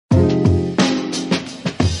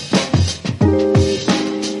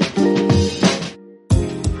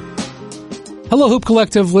Hello, Hoop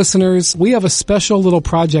Collective listeners. We have a special little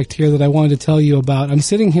project here that I wanted to tell you about. I'm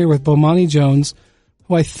sitting here with Bomani Jones,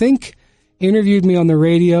 who I think interviewed me on the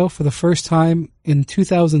radio for the first time in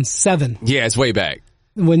 2007. Yeah, it's way back.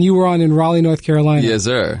 When you were on in Raleigh, North Carolina. Yes,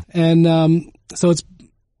 sir. And so it's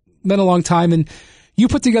been a long time. And you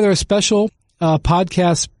put together a special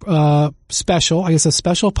podcast special, I guess a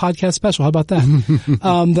special podcast special. How about that?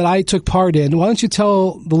 That I took part in. Why don't you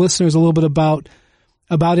tell the listeners a little bit about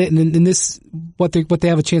it and this what they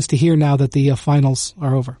have a chance to hear now that the finals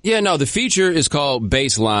are over. Yeah, no, the feature is called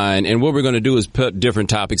Baseline, and what we're going to do is put different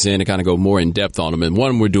topics in and kind of go more in depth on them. And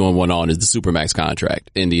one we're doing one on is the Supermax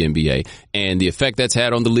contract in the NBA and the effect that's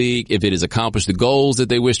had on the league, if it has accomplished the goals that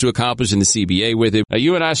they wish to accomplish in the CBA with it. Now,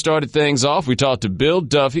 you and I started things off. We talked to Bill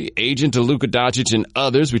Duffy, agent to Luka Doncic and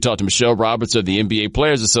others. We talked to Michele Roberts of the NBA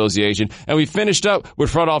Players Association, and we finished up with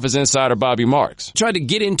front office insider Bobby Marks. Tried to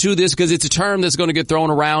get into this because it's a term that's going to get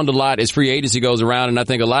thrown around a lot as free agency goes around, and I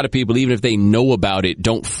think a lot of people, even if they know about it,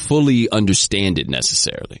 don't fully understand it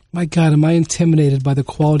necessarily. My God, am I intimidated by the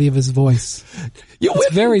quality of his voice?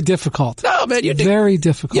 It's very difficult. No, man, very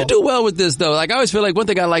difficult. You do well with this, though. Like, I always feel like one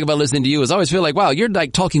thing I like about listening to you is I always feel like, wow, you're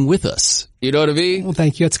like talking with us. You know what I mean? Well,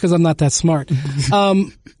 thank you. It's because I'm not that smart.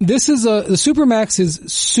 This is the Supermax is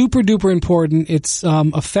super duper important. It's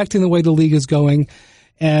affecting the way the league is going.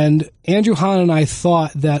 And Andrew Hahn and I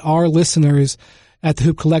thought that our listeners at the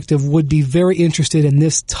Hoop Collective would be very interested in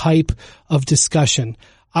this type of discussion.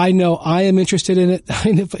 I know I am interested in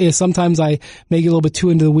it. Sometimes I may get a little bit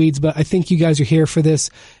too into the weeds, but I think you guys are here for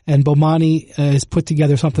this. And Bomani has put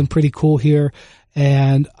together something pretty cool here.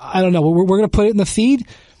 And I don't know, we're going to put it in the feed.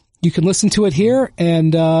 You can listen to it here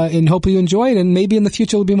and hopefully you enjoy it, and maybe in the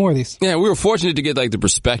future there'll be more of these. Yeah, we were fortunate to get like the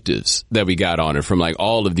perspectives that we got on it from like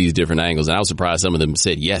all of these different angles, and I was surprised some of them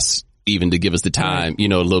said yes, even to give us the time, a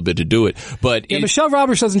little bit to do it. But Michele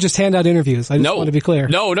Roberts doesn't just hand out interviews. I just want to be clear.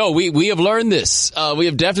 No, we have learned this. We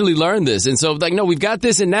have definitely learned this. And so we've got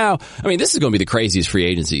this, and now, this is going to be the craziest free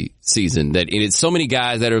agency season that it's so many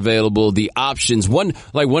guys that are available, the options. One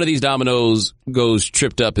of these dominoes goes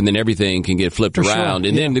tripped up and then everything can get flipped around. Sure.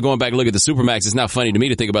 And then going back and look at the Supermax, it's not funny to me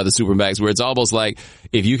to think about the Supermax where it's almost like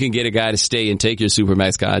if you can get a guy to stay and take your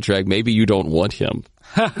Supermax contract, maybe you don't want him.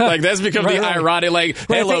 Like that's become the ironic, like,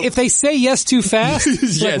 hello. If they say yes too fast,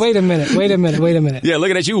 yes. Like, wait a minute. Yeah,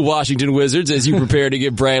 looking at you, Washington Wizards, as you prepare to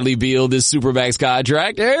give Bradley Beal this Supermax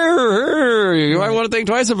contract. You might want to think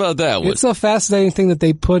twice about that one. It's a fascinating thing that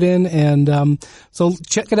they put in, and so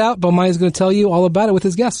check it out. Bomani is going to tell you all about it with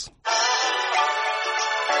his guests.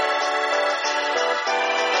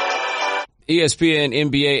 ESPN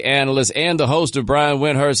NBA analyst and the host of Brian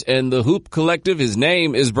Windhorst and the Hoop Collective. His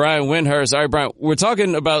name is Brian Windhorst. All right, Brian, we're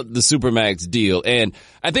talking about the Supermax deal, and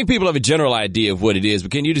I think people have a general idea of what it is,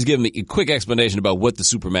 but can you just give me a quick explanation about what the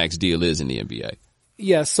Supermax deal is in the NBA?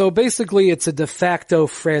 Yeah, so basically it's a de facto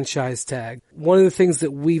franchise tag. One of the things that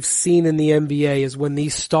we've seen in the NBA is when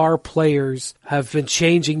these star players have been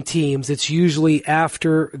changing teams, it's usually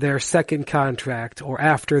after their second contract or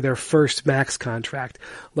after their first max contract.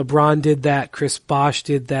 LeBron did that, Chris Bosh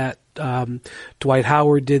did that, Dwight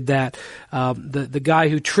Howard did that. The guy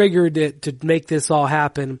who triggered it to make this all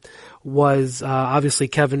happen was obviously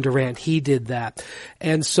Kevin Durant. He did that.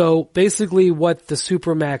 And so basically what the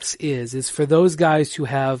Supermax is for those guys who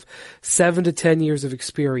have 7 to 10 years of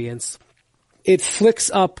experience. It flicks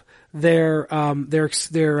up their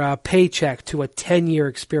paycheck to a 10-year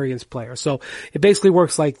experience player. So it basically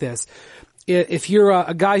works like this. If you're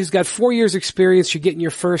a guy who's got 4 years experience, you're getting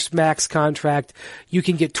your first max contract, you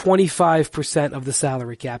can get 25% of the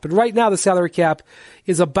salary cap. And right now the salary cap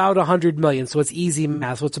is about $100 million, so it's easy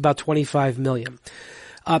math, so it's about $25 million.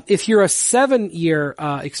 If you're a 7-year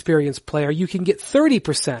experience player, you can get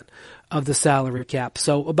 30% of the salary cap,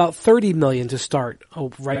 so about $30 million to start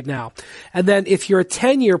right now. And then if you're a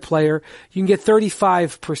 10-year player, you can get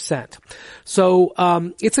 35%.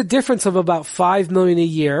 So it's a difference of about $5 million a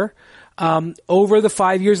year over the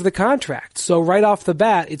 5 years of the contract. So right off the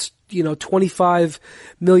bat, it's, $25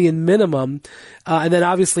 million minimum. And then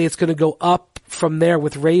obviously it's going to go up from there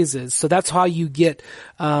with raises. So that's how you get,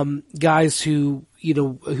 guys who get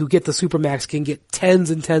the Supermax can get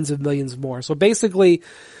tens and tens of millions more. So basically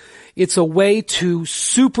it's a way to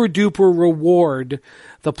super duper reward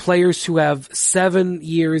the players who have 7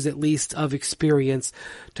 years at least of experience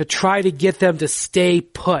to try to get them to stay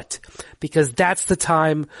put, because that's the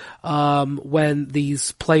time when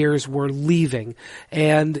these players were leaving.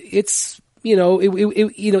 And it's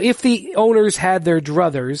if the owners had their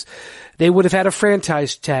druthers, they would have had a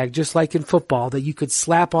franchise tag, just like in football, that you could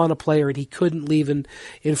slap on a player and he couldn't leave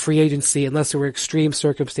in free agency unless there were extreme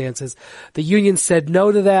circumstances. The union said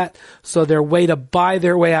no to that, so their way to buy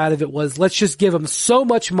their way out of it was, let's just give them so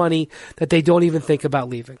much money that they don't even think about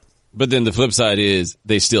leaving. But then the flip side is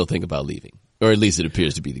they still think about leaving, or at least it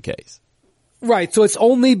appears to be the case. Right, so it's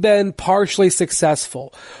only been partially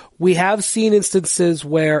successful. We have seen instances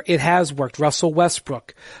where it has worked. Russell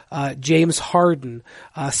Westbrook, James Harden,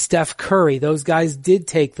 Steph Curry, those guys did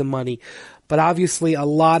take the money. But obviously a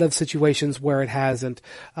lot of situations where it hasn't.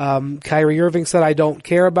 Kyrie Irving said, I don't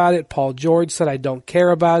care about it. Paul George said, I don't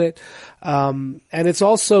care about it. And it's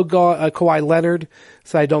also gone, Kawhi Leonard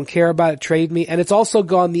said, I don't care about it, trade me. And it's also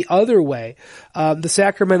gone the other way. The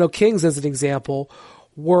Sacramento Kings, as an example,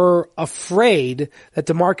 were afraid that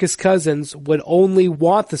DeMarcus Cousins would only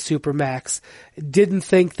want the Supermax, didn't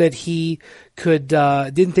think that he could,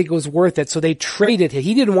 didn't think it was worth it, so they traded him.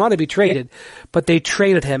 He didn't want to be traded, but they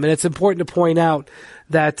traded him. And it's important to point out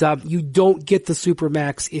that you don't get the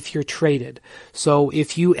Supermax if you're traded. So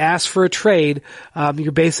if you ask for a trade,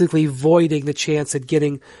 you're basically voiding the chance at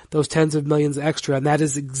getting those tens of millions extra. And that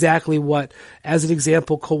is exactly what, as an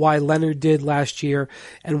example, Kawhi Leonard did last year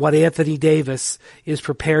and what Anthony Davis is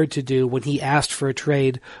prepared to do when he asked for a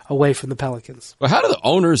trade away from the Pelicans. Well, how do the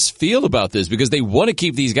owners feel about this? Because they want to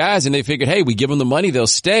keep these guys and they figured, hey, we give them the money, they'll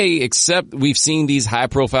stay, except we've seen these high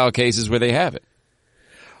profile cases where they haven't.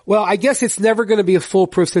 Well, I guess it's never going to be a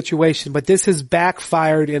foolproof situation, but this has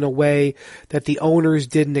backfired in a way that the owners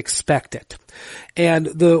didn't expect it. And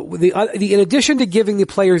in addition to giving the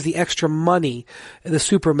players the extra money, the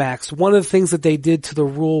Supermax, one of the things that they did to the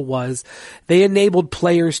rule was they enabled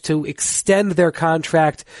players to extend their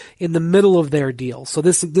contract in the middle of their deal. So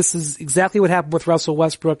this is exactly what happened with Russell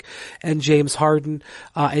Westbrook and James Harden,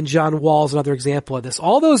 and John Wall's another example of this.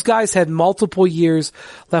 All those guys had multiple years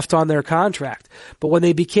left on their contract, but when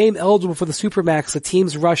they became eligible for the Supermax, the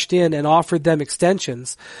teams rushed in and offered them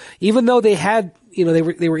extensions, even though they had, they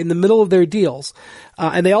were in the middle of their deals,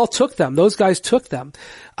 and they all took them. Those guys took them.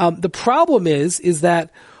 The problem is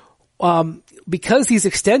that, because these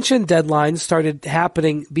extension deadlines started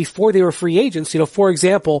happening before they were free agents, for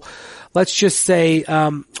example, let's just say,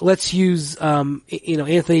 let's use,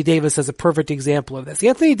 Anthony Davis as a perfect example of this.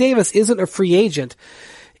 Anthony Davis isn't a free agent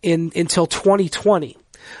until 2020.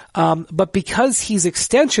 But because he's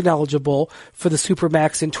extension eligible for the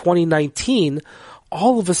Supermax in 2019,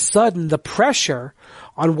 all of a sudden the pressure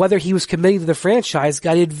on whether he was committing to the franchise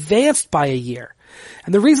got advanced by a year.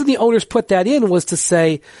 And the reason the owners put that in was to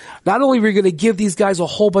say, not only are we going to give these guys a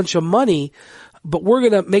whole bunch of money, but we're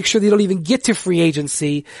going to make sure they don't even get to free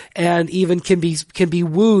agency and even can be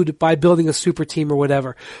wooed by building a super team or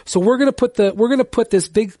whatever. So we're going to put this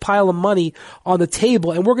big pile of money on the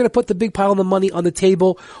table, and we're going to put the big pile of money on the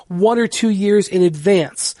table 1 or 2 years in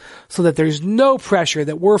advance so that there's no pressure,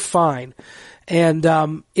 that we're fine.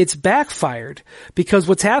 And it's backfired because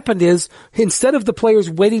what's happened is, instead of the players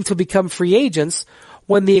waiting to become free agents,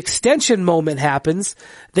 when the extension moment happens,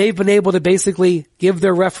 they've been able to basically give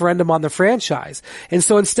their referendum on the franchise. And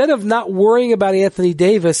so instead of not worrying about Anthony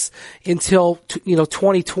Davis until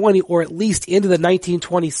 2020, or at least into the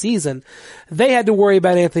 1920 season, they had to worry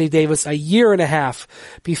about Anthony Davis a year and a half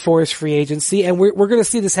before his free agency. And we're going to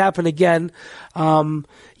see this happen again. Giannis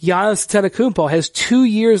Antetokounmpo has 2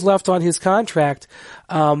 years left on his contract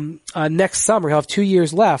next summer. He'll have 2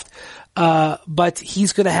 years left. But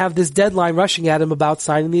he's going to have this deadline rushing at him about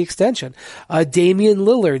signing the extension. Damian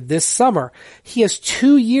Lillard this summer, he has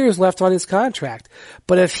 2 years left on his contract.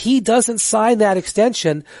 But if he doesn't sign that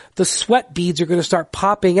extension, the sweat beads are going to start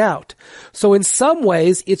popping out. So in some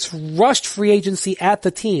ways, it's rushed free agency at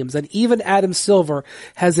the teams. And even Adam Silver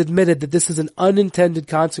has admitted that this is an unintended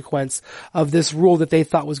consequence of this rule that they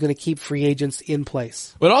thought was going to keep free agents in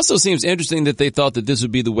place. Well, it also seems interesting that they thought that this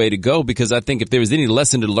would be the way to go, because I think if there was any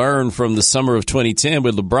lesson to learn from the summer of 2010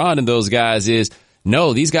 with LeBron and those guys is,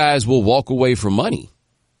 no, these guys will walk away from money.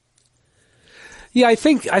 Yeah, I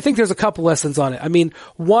think there's a couple lessons on it. I mean,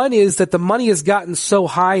 one is that the money has gotten so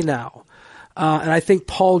high now. And I think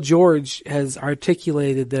Paul George has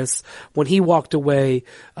articulated this when he walked away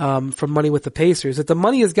from money with the Pacers, that the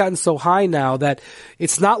money has gotten so high now that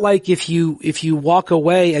it's not like if you walk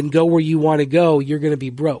away and go where you want to go, you're going to be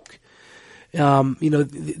broke.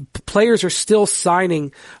 Players are still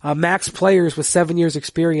signing, max players with 7 years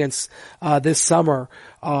experience, this summer,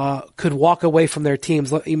 could walk away from their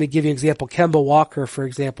teams. Let me give you an example. Kemba Walker, for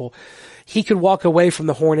example, he could walk away from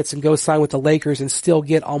the Hornets and go sign with the Lakers and still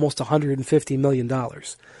get almost $150 million.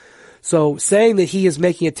 So saying that he is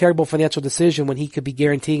making a terrible financial decision when he could be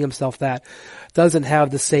guaranteeing himself that doesn't have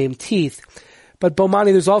the same teeth. But Bomani,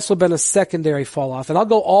 there's also been a secondary fall off. And I'll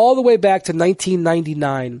go all the way back to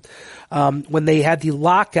 1999, when they had the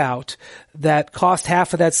lockout that cost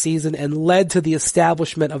half of that season and led to the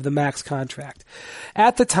establishment of the max contract.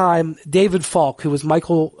 At the time, David Falk, who was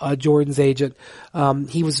Michael Jordan's agent,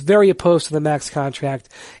 he was very opposed to the max contract.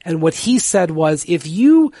 And what he said was, if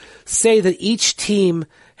you say that each team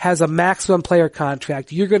has a maximum player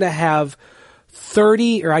contract, you're going to have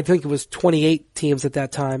 30, or I think it was 28 teams at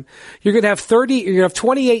that time. You're going to have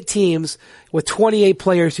 28 teams with 28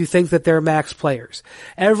 players who think that they're max players.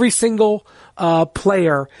 Every single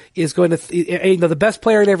player is going to, the best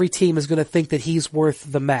player in every team is going to think that he's worth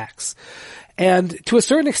the max. And to a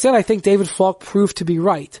certain extent, I think David Falk proved to be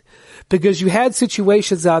right. Because you had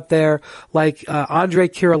situations out there like Andrei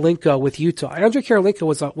Kirilenko with Utah. Andrei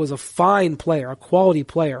Kirilenko was a fine player, a quality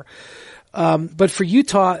player. But for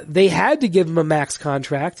Utah, they had to give him a max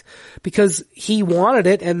contract because he wanted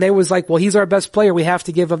it, and they was like, well, he's our best player, we have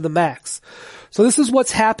to give him the max. So this is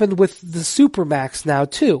what's happened with the Supermax now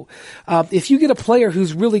too. If you get a player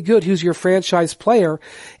who's really good, who's your franchise player,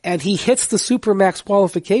 and he hits the Supermax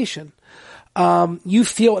qualification, you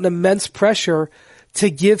feel an immense pressure to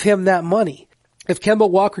give him that money. If Kemba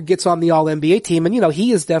Walker gets on the All-NBA team, and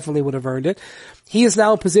he definitely would have earned it, he is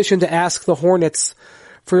now in position to ask the Hornets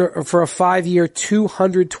for a 5-year,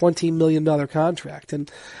 $220 million contract. And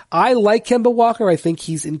I like Kemba Walker. I think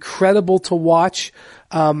he's incredible to watch.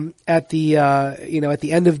 At the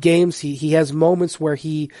end of games, he has moments where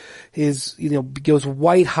he is, goes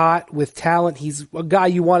white hot with talent. He's a guy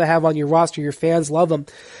you want to have on your roster. Your fans love him.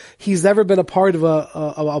 He's never been a part of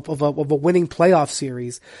a winning playoff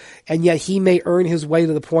series. And yet he may earn his way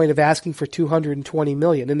to the point of asking for $220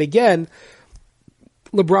 million. And again,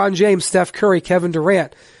 LeBron James, Steph Curry, Kevin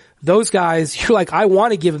Durant, those guys, you're like, I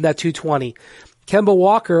want to give him that 220. Kemba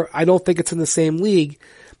Walker, I don't think it's in the same league,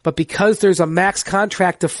 but because there's a max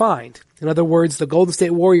contract defined, in other words, the Golden State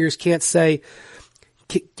Warriors can't say,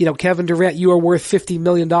 Kevin Durant, you are worth $50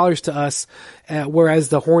 million to us, whereas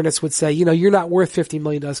the Hornets would say, you're not worth $50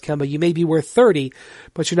 million to us, Kemba. You may be worth 30,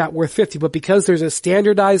 but you're not worth 50. But because there's a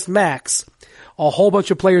standardized max, a whole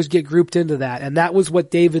bunch of players get grouped into that. And that was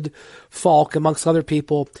what David Falk, amongst other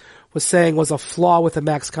people, was saying was a flaw with the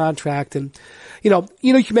max contract. And,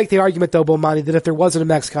 you can make the argument though, Bomani, that if there wasn't a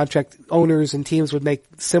max contract, owners and teams would make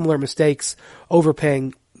similar mistakes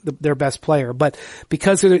overpaying their best player. But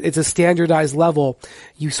because it's a standardized level,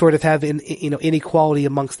 you sort of have inequality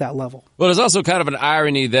amongst that level. Well, there's also kind of an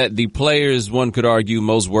irony that the players, one could argue,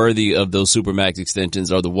 most worthy of those Supermax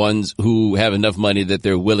extensions are the ones who have enough money that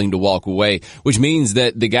they're willing to walk away, which means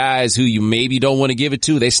that the guys who you maybe don't want to give it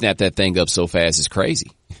to, they snap that thing up so fast it's crazy.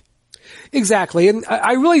 Exactly. And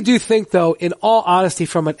I really do think, though, in all honesty,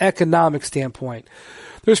 from an economic standpoint,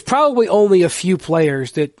 there's probably only a few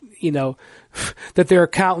players that, that their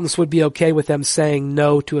accountants would be okay with them saying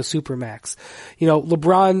no to a Supermax.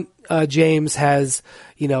 LeBron James has,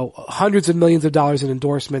 hundreds of millions of dollars in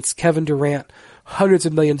endorsements. Kevin Durant, hundreds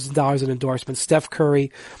of millions of dollars in endorsements. Steph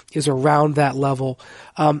Curry is around that level.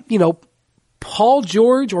 Paul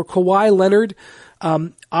George or Kawhi Leonard,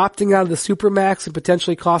 opting out of the Supermax and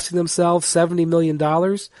potentially costing themselves $70 million.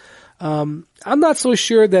 I'm not so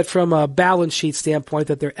sure that from a balance sheet standpoint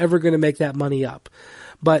that they're ever going to make that money up.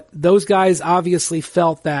 But those guys obviously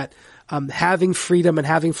felt that having freedom and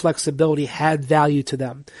having flexibility had value to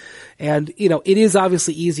them. And, it is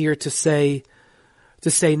obviously easier to say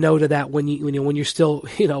no to that when you're still,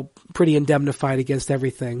 pretty indemnified against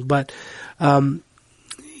everything. But, I'm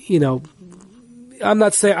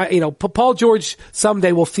not saying, Paul George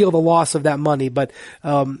someday will feel the loss of that money, but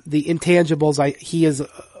the intangibles,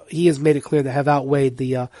 he has made it clear that have outweighed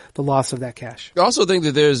the loss of that cash. I also think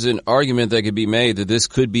that there's an argument that could be made that this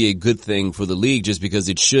could be a good thing for the league just because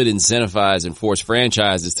it should incentivize and force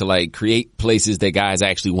franchises to create places that guys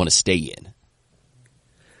actually want to stay in.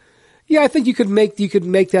 Yeah, I think you could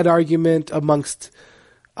make that argument amongst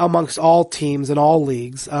all teams and all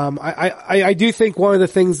leagues. I do think one of the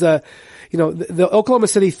things the Oklahoma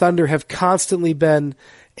City Thunder have constantly been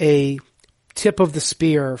a tip of the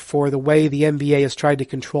spear for the way the NBA has tried to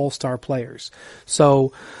control star players.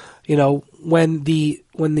 So, when the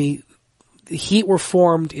Heat were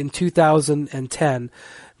formed in 2010,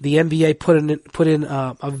 the NBA put in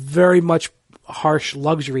a very much harsh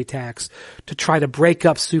luxury tax to try to break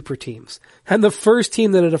up super teams. And the first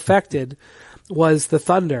team that it affected was the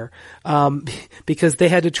Thunder, because they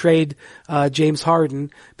had to trade James Harden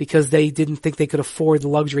because they didn't think they could afford the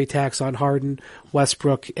luxury tax on Harden,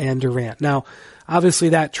 Westbrook, and Durant. Now, obviously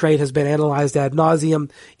that trade has been analyzed ad nauseum.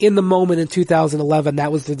 In the moment in 2011,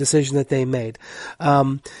 that was the decision that they made.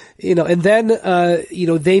 And then,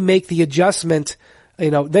 they make the adjustment.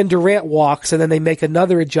 Then Durant walks, and then they make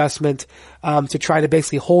another adjustment to try to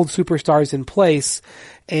basically hold superstars in place,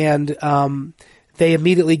 and they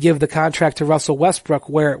immediately give the contract to Russell Westbrook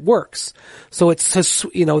where it works. So it's just,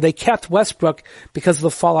 they kept Westbrook because of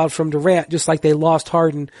the fallout from Durant, just like they lost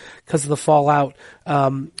Harden because of the fallout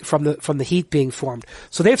from the Heat being formed.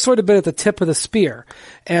 So they've sort of been at the tip of the spear.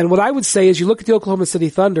 And what I would say is, you look at the Oklahoma City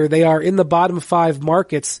Thunder, they are in the bottom 5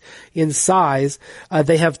 markets in size.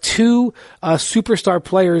 They have 2 superstar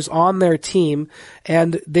players on their team,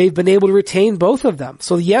 and they've been able to retain both of them.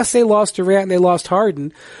 So yes, they lost Durant and they lost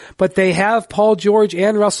Harden, but they have Paul George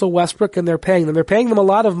and Russell Westbrook, and they're paying them. They're paying them a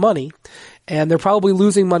lot of money. And they're probably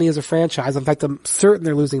losing money as a franchise. In fact, I'm certain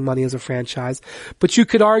they're losing money as a franchise. But you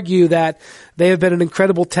could argue that they have been an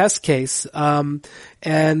incredible test case. And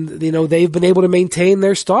they've been able to maintain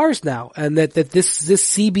their stars now. And that this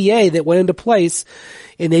CBA that went into place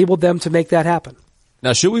enabled them to make that happen.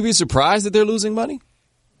 Now, should we be surprised that they're losing money?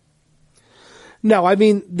 No, I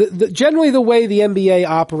mean, generally the way the NBA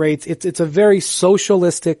operates, it's a very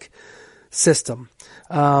socialistic system.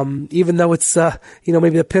 Even though it's,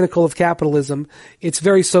 maybe the pinnacle of capitalism, it's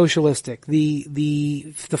very socialistic.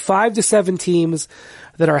 The 5 to 7 teams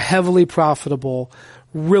that are heavily profitable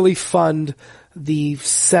really fund the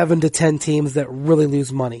 7 to 10 teams that really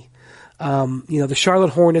lose money. The Charlotte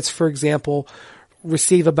Hornets, for example,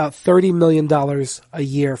 receive about $30 million a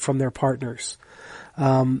year from their partners.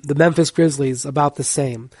 The Memphis Grizzlies, about the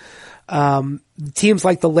same. Teams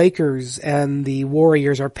like the Lakers and the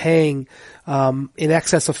Warriors are paying in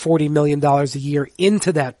excess of $40 million a year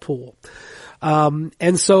into that pool.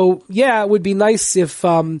 And so, it would be nice if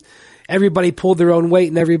everybody pulled their own weight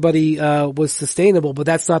and everybody was sustainable, but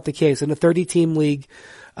that's not the case. In a 30-team league,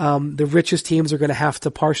 the richest teams are going to have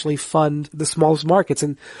to partially fund the smallest markets.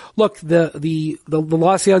 And look, the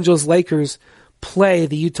Los Angeles Lakers play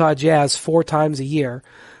the Utah Jazz 4 times a year,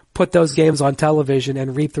 put those games on television,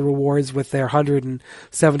 and reap the rewards with their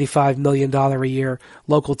 $175 million a year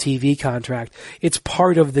local TV contract. It's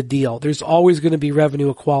part of the deal. There's always going to be revenue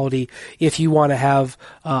equality if you want to have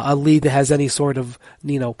a league that has any sort of,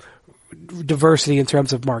 diversity in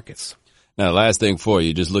terms of markets. Now, last thing for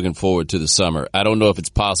you, just looking forward to the summer. I don't know if it's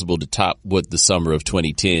possible to top what the summer of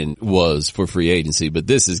 2010 was for free agency, but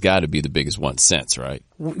this has got to be the biggest one since, right?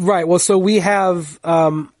 Right. Well, so we have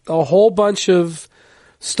a whole bunch of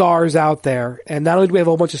stars out there, and not only do we have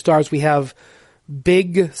a whole bunch of stars, we have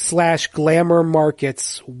big/glamour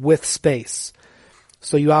markets with space.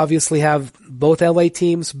 So you obviously have both LA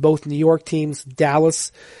teams, both New York teams.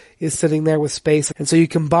 Dallas is sitting there with space, and so you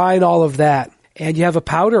combine all of that, and you have a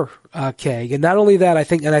powder keg. And not only that, I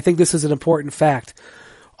think this is an important fact,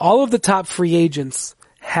 all of the top free agents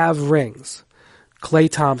have rings. Klay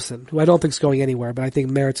Thompson, who I don't think is going anywhere, but I think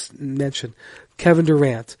merits mention. Kevin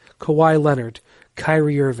Durant, Kawhi Leonard,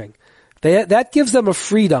 Kyrie Irving. That gives them a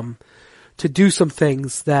freedom to do some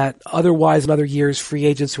things that otherwise in other years free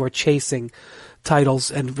agents who are chasing titles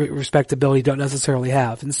and respectability don't necessarily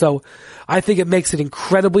have. And so I think it makes it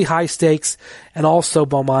incredibly high stakes and also,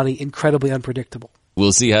 Bomani, incredibly unpredictable.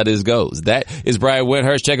 We'll see how this goes. That is Brian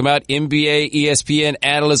Windhorst. Check him out, NBA, ESPN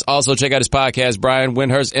analyst. Also check out his podcast, Brian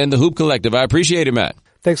Windhorst and the Hoop Collective. I appreciate it, Matt.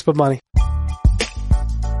 Thanks, Bomani.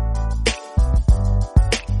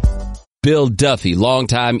 Bill Duffy,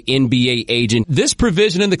 longtime NBA agent. This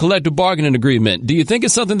provision in the collective bargaining agreement, do you think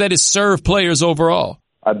it's something that has served players overall?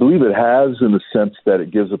 I believe it has, in the sense that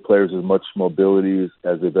it gives the players as much mobility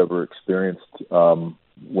as they've ever experienced.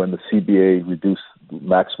 When the CBA reduced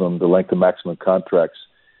the length of maximum contracts,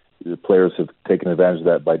 the players have taken advantage of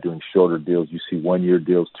that by doing shorter deals. You see 1-year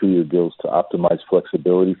deals, 2-year deals to optimize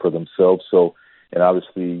flexibility for themselves. So, and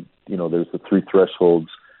obviously, there's the 3 thresholds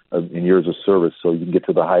in years of service, so you can get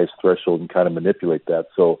to the highest threshold and kind of manipulate that.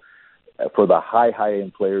 So for the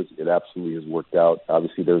high-end players, it absolutely has worked out.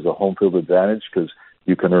 Obviously, there's a home field advantage because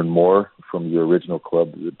you can earn more from your original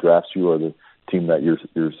club that drafts you or the team that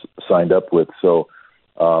you're signed up with. So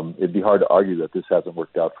it'd be hard to argue that this hasn't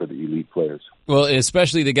worked out for the elite players. Well,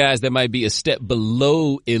 especially the guys that might be a step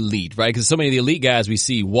below elite, right? Because so many of the elite guys we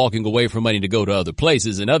see walking away from money to go to other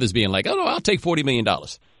places and others being like, oh, no, I'll take $40 million.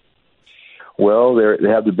 Well, they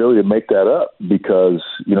have the ability to make that up because,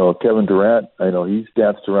 Kevin Durant, he's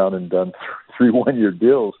danced around and done 3 1-year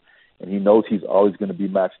deals, and he knows he's always going to be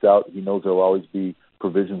maxed out. He knows there'll always be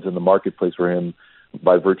provisions in the marketplace for him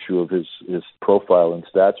by virtue of his profile and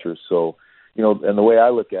stature. So, and the way I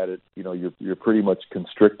look at it, you're pretty much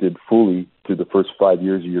constricted fully to the first 5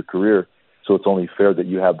 years of your career. So it's only fair that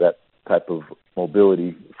you have that type of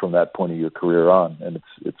mobility from that point of your career on, and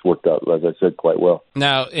it's worked out, as I said, quite well.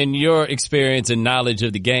 Now, in your experience and knowledge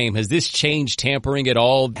of the game, has this changed tampering at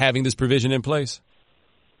all, having this provision in place?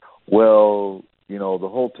 Well, the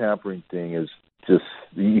whole tampering thing is just,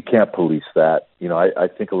 you can't police that. I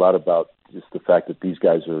think a lot about just the fact that these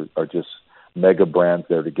guys are just mega brands.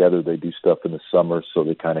 They're together. They do stuff in the summer, so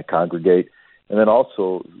they kind of congregate. And then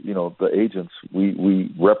also, the agents,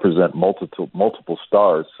 we represent multiple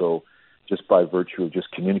stars. So just by virtue of just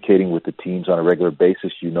communicating with the teams on a regular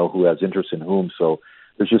basis, who has interest in whom. So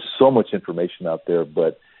there's just so much information out there.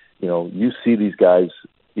 But, you see these guys,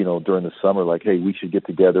 during the summer, like, hey, we should get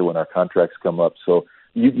together when our contracts come up. So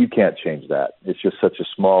you can't change that. It's just such a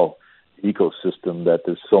small ecosystem that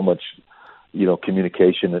there's so much,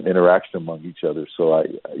 communication and interaction among each other. So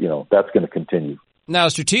that's going to continue. Now,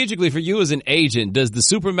 strategically for you as an agent, does the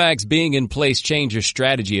Supermax being in place change your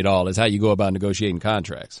strategy at all as how you go about negotiating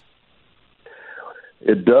contracts?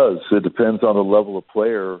 It does. It depends on the level of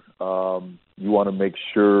player. You want to make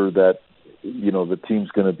sure that, the team's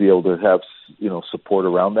going to be able to have, support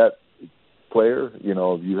around that player.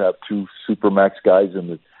 If you have two Supermax guys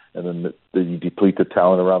and then you deplete the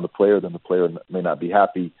talent around the player, then the player may not be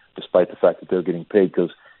happy despite the fact that they're getting paid,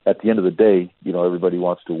 because at the end of the day, everybody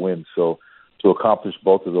wants to win. So to accomplish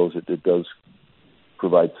both of those, it does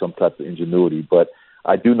provide some type of ingenuity. But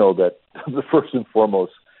I do know that the first and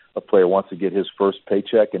foremost, a player wants to get his first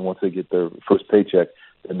paycheck, and once they get their first paycheck,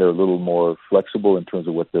 then they're a little more flexible in terms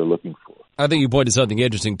of what they're looking for. I think you pointed something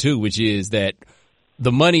interesting, too, which is that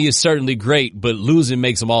the money is certainly great, but losing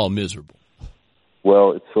makes them all miserable.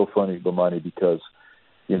 Well, it's so funny, Bomani, because,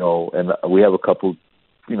 and we have a couple,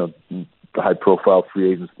 high-profile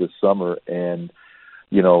free agents this summer, and,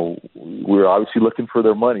 we're obviously looking for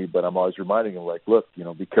their money, but I'm always reminding them, like, look,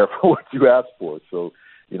 be careful what you ask for. So,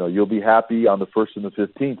 you'll be happy on the 1st and the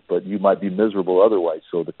 15th, but you might be miserable otherwise.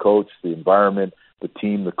 So the coach, the environment, the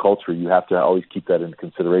team, the culture, you have to always keep that into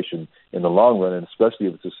consideration in the long run, and especially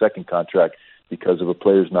if it's a second contract, because if a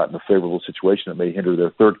player's not in a favorable situation, it may hinder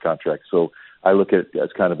their third contract. So I look at it as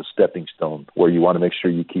kind of a stepping stone where you want to make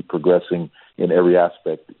sure you keep progressing in every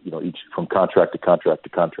aspect, each from contract to contract to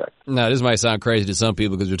contract. Now, this might sound crazy to some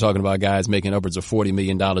people because we're talking about guys making upwards of $40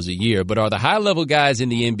 million a year, but are the high-level guys in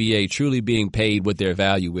the NBA truly being paid what their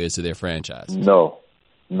value is to their franchise? No.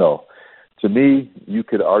 To me, you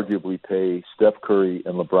could arguably pay Steph Curry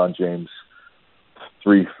and LeBron James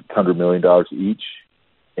 $300 million each,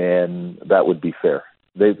 and that would be fair.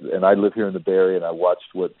 And I live here in the Bay Area, and I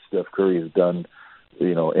watched what Steph Curry has done,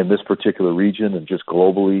 in this particular region and just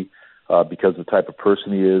globally, because of the type of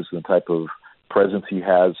person he is, and the type of presence he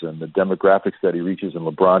has, and the demographics that he reaches, and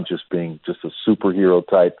LeBron just being just a superhero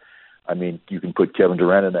type. I mean, you can put Kevin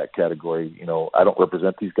Durant in that category. I don't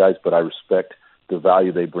represent these guys, but I respect the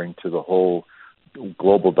value they bring to the whole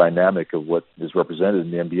global dynamic of what is represented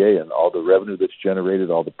in the NBA, and all the revenue that's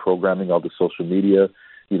generated, all the programming, all the social media,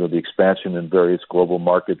 the expansion in various global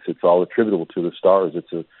markets. It's all attributable to the stars.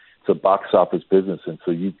 It's a box office business. And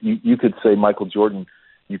so you could say Michael Jordan,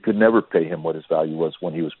 you could never pay him what his value was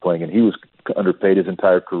when he was playing, and he was underpaid his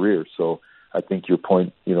entire career. So I think your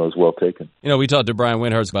point, is well taken. We talked to Brian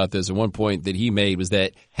Windhorst about this, and one point that he made was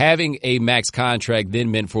that having a max contract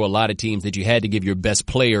then meant for a lot of teams that you had to give your best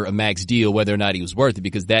player a max deal, whether or not he was worth it,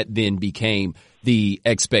 because that then became the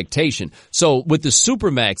expectation. So with the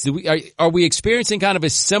Supermax, are we experiencing kind of a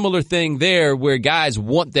similar thing there where guys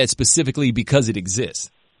want that specifically because it exists?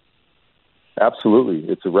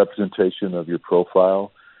 Absolutely. It's a representation of your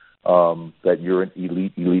profile, that you're an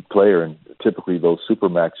elite player, and typically those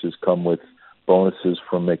Supermaxes come with bonuses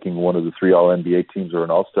from making one of the 3 All-NBA teams or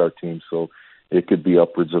an All-Star team. So it could be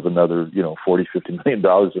upwards of another, $40-50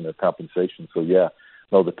 million in their compensation. So yeah,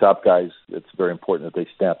 no, the top guys, it's very important that they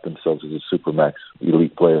stamp themselves as a Supermax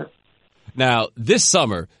elite player. Now, this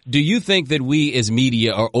summer, do you think that we as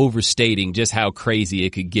media are overstating just how crazy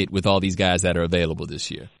it could get with all these guys that are available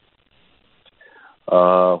this year?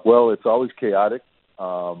 Well, it's always chaotic.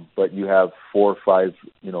 But you have 4 or 5,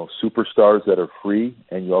 superstars that are free,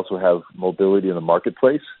 and you also have mobility in the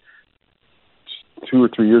marketplace. 2 or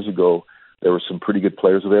 3 years ago, there were some pretty good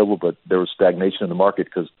players available, but there was stagnation in the market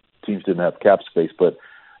because teams didn't have cap space. But,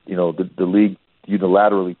 the league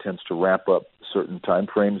unilaterally tends to ramp up certain time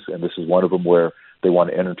frames, and this is one of them where they want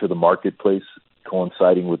to enter into the marketplace,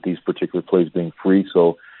 coinciding with these particular players being free.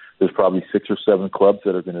 So there's probably 6 or 7 clubs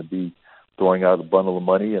that are going to be throwing out a bundle of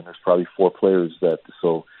money, and there's probably 4 players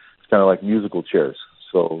so it's kind of like musical chairs.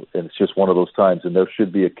 So, and it's just one of those times, and there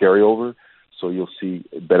should be a carryover. So you'll see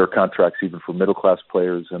better contracts even for middle-class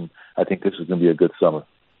players, and I think this is going to be a good summer.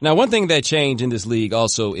 Now, one thing that changed in this league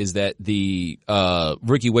also is that the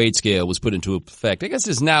rookie wage scale was put into effect. I guess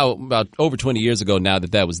it's now about over 20 years ago now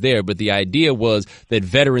that was there, but the idea was that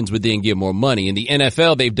veterans would then get more money. In the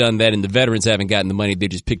NFL, they've done that, and the veterans haven't gotten the money. They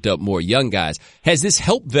just picked up more young guys. Has this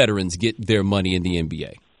helped veterans get their money in the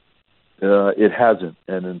NBA? It hasn't,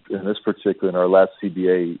 and in this particular, in our last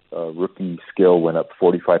CBA, rookie scale went up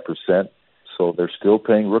 45%, so they're still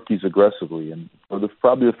paying rookies aggressively, and for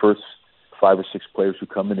probably the first 5 or 6 players who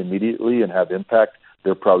come in immediately and have impact,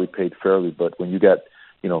 they're probably paid fairly. But when you got,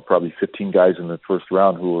 probably 15 guys in the first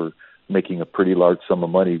round who are making a pretty large sum of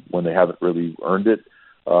money when they haven't really earned it,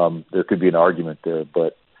 there could be an argument there.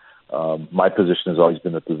 But my position has always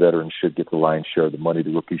been that the veterans should get the lion's share of the money.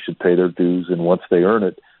 The rookies should pay their dues, and once they earn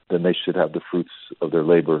it, then they should have the fruits of their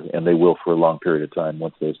labor, and they will for a long period of time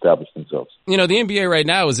once they establish themselves. The NBA right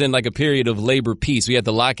now is in like a period of labor peace. We had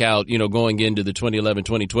the lockout, going into the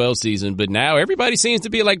 2011-2012 season, but now everybody seems to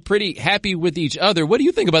be like pretty happy with each other. What do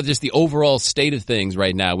you think about just the overall state of things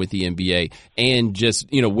right now with the NBA and just,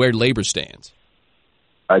 where labor stands?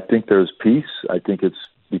 I think there's peace. I think it's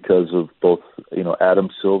because of both, Adam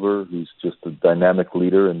Silver, who's just a dynamic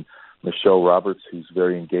leader, and Michele Roberts, who's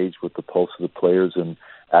very engaged with the pulse of the players, and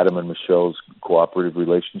Adam and Michele's cooperative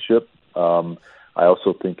relationship. I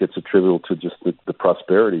also think it's attributable to just the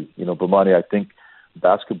prosperity. Bomani, I think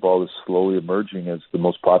basketball is slowly emerging as the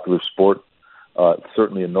most popular sport,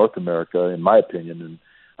 certainly in North America, in my opinion. And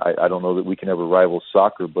I don't know that we can ever rival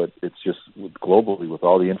soccer, but it's just globally with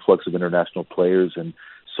all the influx of international players and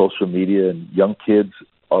social media and young kids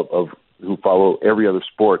of who follow every other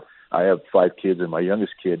sport. I have 5 kids, and my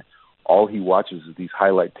youngest kid, all he watches is these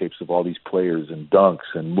highlight tapes of all these players and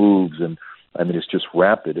dunks and moves, and I mean it's just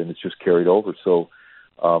rampant and it's just carried over. So,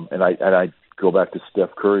 and I go back to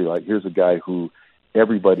Steph Curry. Like, here's a guy who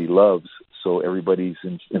everybody loves, so everybody's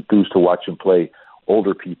enthused to watch him play.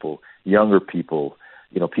 Older people, younger people,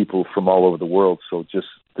 people from all over the world. So just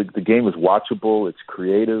the game is watchable. It's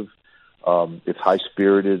creative. It's high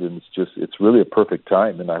spirited, and it's really a perfect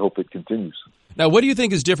time. And I hope it continues. Now, what do you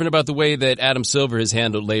think is different about the way that Adam Silver has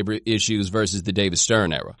handled labor issues versus the David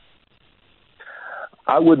Stern era?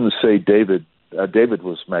 I wouldn't say David. David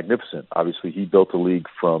was magnificent. Obviously, he built a league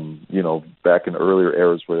from, back in earlier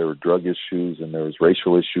eras where there were drug issues and there was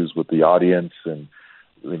racial issues with the audience and,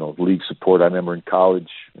 league support. I remember in college,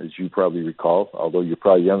 as you probably recall, although you're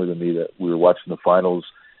probably younger than me, that we were watching the finals,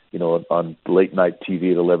 on late night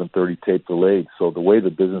TV at 11:30 tape delayed. So the way the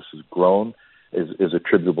business has grown is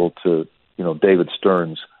attributable to, David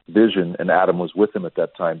Stern's vision, and Adam was with him at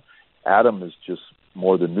that time. Adam is just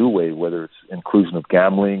more the new way, whether it's inclusion of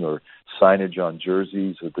gambling or signage on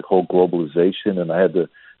jerseys or the whole globalization. And I had the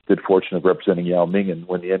good fortune of representing Yao Ming, and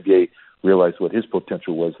when the NBA realized what his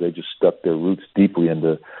potential was, they just stuck their roots deeply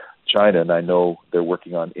into China. And I know they're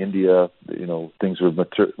working on India. Things are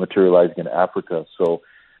materializing in Africa. So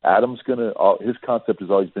Adam's his concept has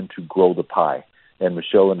always been to grow the pie. And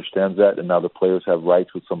Michele understands that, and now the players have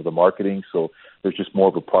rights with some of the marketing, so there's just more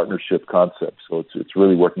of a partnership concept. So it's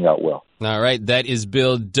really working out well. All right, that is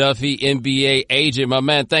Bill Duffy, NBA agent. My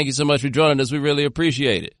man, thank you so much for joining us. We really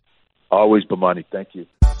appreciate it. Always, Bomani. Thank you.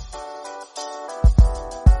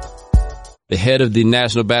 The head of the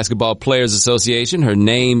National Basketball Players Association. Her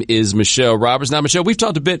name is Michele Roberts. Now, Michele, we've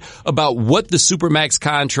talked a bit about what the Supermax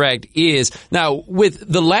contract is. Now,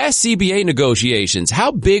 with the last CBA negotiations,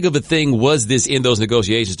 how big of a thing was this in those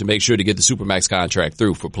negotiations to make sure to get the Supermax contract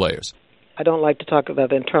through for players? I don't like to talk about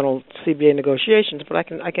the internal CBA negotiations, but I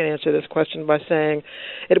can answer this question by saying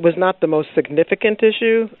it was not the most significant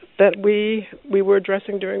issue that we were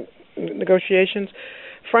addressing during negotiations.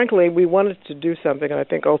 Frankly, we wanted to do something, and I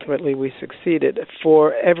think ultimately we succeeded,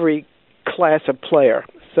 for every class of player.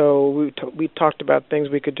 So we talked about things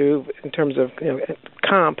we could do in terms of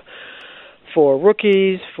comp for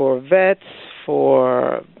rookies, for vets,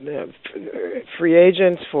 for free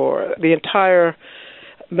agents, for the entire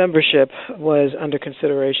membership was under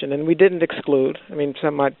consideration, and we didn't exclude. I mean,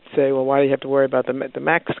 some might say, well, why do you have to worry about the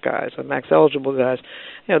max guys, the max eligible guys?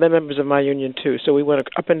 They're members of my union too. So we went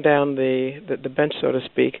up and down the bench, so to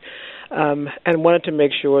speak, and wanted to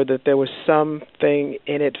make sure that there was something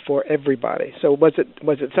in it for everybody. So was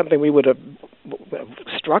it something we would have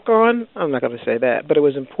struck on? I'm not going to say that, but it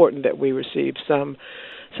was important that we received some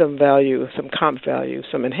value, some comp value,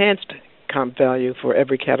 some enhanced comp value for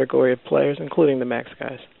every category of players, including the max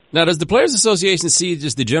guys. Now, does the Players Association see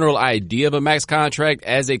just the general idea of a max contract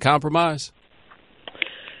as a compromise?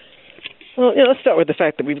 Well, let's start with the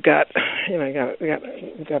fact that we've got, we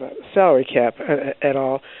got a salary cap at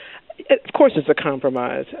all. Of course, it's a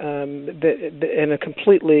compromise. In a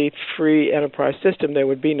completely free enterprise system, there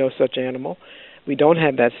would be no such animal. We don't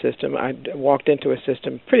have that system. I walked into a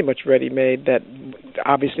system pretty much ready-made that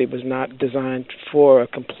obviously was not designed for a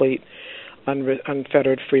complete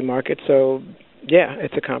unfettered free market. So, yeah,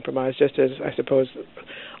 it's a compromise, just as I suppose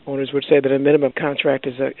owners would say that a minimum contract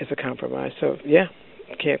is a compromise. So, yeah.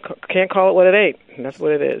 Can't call it what it ain't, and that's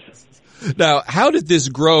what it is. Now, how did this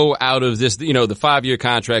grow out of this, the 5-year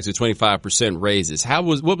contracts at 25% raises?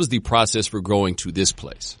 What was the process for growing to this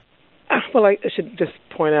place? Well, I should just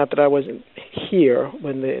point out that I wasn't here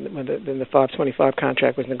when the 525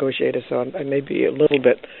 contract was negotiated, so I may be a little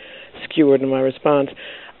bit skewered in my response.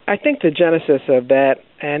 I think the genesis of that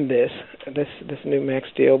and this new max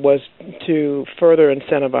deal was to further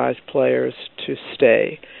incentivize players to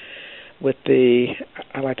stay with the,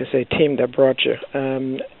 I like to say, team that brought you.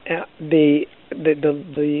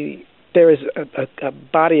 There is a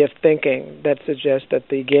body of thinking that suggests that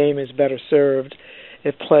the game is better served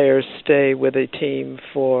if players stay with a team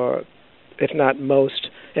for, if not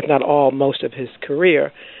all, most of his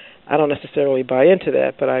career. I don't necessarily buy into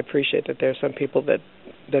that, but I appreciate that there are some people that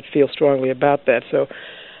feel strongly about that. So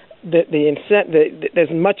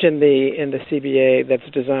there's much in the CBA that's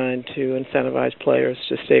designed to incentivize players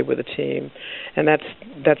to stay with a team, and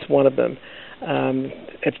that's one of them.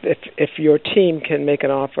 If your team can make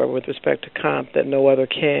an offer with respect to comp that no other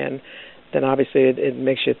can, then obviously it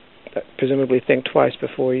makes you presumably think twice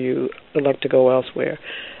before you elect to go elsewhere.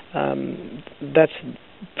 That's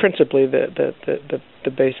principally the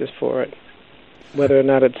basis for it. Whether or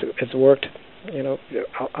not it's worked,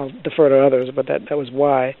 I'll defer to others, but that was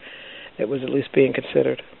why it was at least being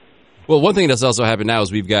considered. Well, one thing that's also happened now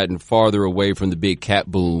is we've gotten farther away from the big cap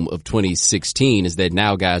boom of 2016 is that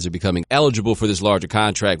now guys are becoming eligible for this larger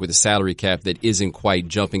contract with a salary cap that isn't quite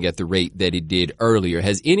jumping at the rate that it did earlier.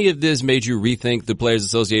 Has any of this made you rethink the Players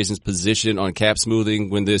Association's position on cap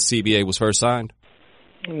smoothing when this CBA was first signed?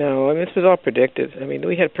 No, this was all predicted.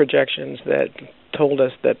 We had projections that told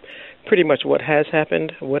us that pretty much what has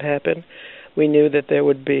happened would happen. We knew that there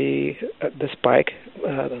would be the spikes,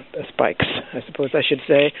 I suppose I should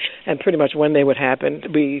say, and pretty much when they would happen.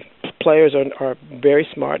 Players are very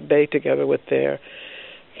smart. They, together with their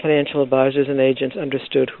financial advisors and agents,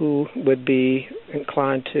 understood who would be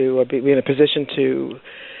inclined to be in a position to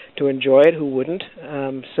enjoy it, who wouldn't.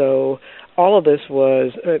 So all of this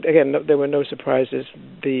was, again, there were no surprises.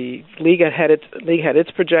 The league had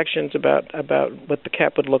its projections about what the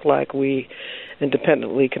cap would look like. We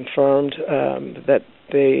independently confirmed that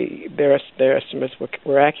their estimates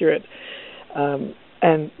were accurate.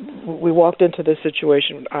 And we walked into this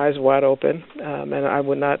situation with eyes wide open, and I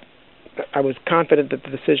was confident that the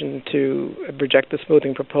decision to reject the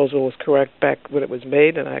smoothing proposal was correct back when it was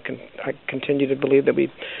made, and I continue to believe that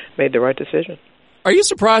we made the right decision. Are you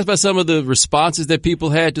surprised by some of the responses that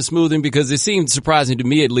people had to smoothing? Because it seemed surprising to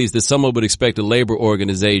me, at least, that someone would expect a labor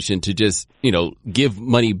organization to just, give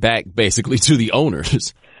money back basically to the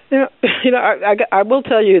owners. Yeah, I will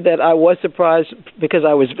tell you that I was surprised because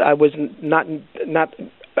I was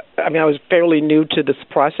fairly new to this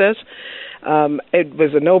process. It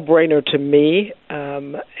was a no-brainer to me,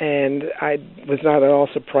 and I was not at all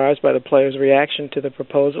surprised by the players' reaction to the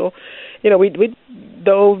proposal. We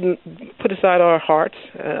though put aside our hearts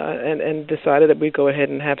and decided that we'd go ahead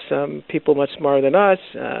and have some people much smarter than us.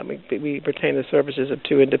 We retained the services of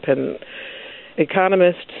two independent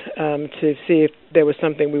economists to see if there was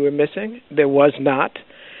something we were missing. There was not.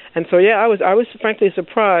 And so, I was frankly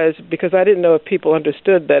surprised because I didn't know if people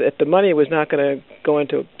understood that if the money was not going to go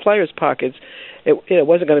into players' pockets, it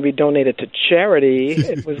wasn't going to be donated to charity.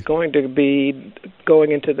 It was going to be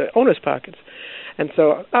going into the owners' pockets. And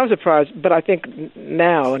so I was surprised, but I think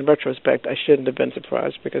now, in retrospect, I shouldn't have been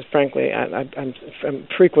surprised because, frankly, I'm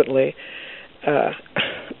frequently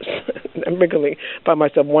by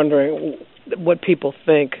myself wondering what people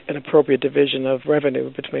think an appropriate division of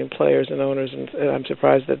revenue between players and owners, and I'm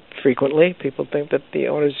surprised that frequently people think that the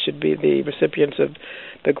owners should be the recipients of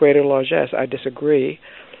the greater largesse. I disagree,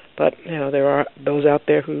 but there are those out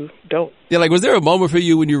there who don't. Yeah, was there a moment for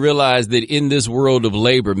you when you realized that in this world of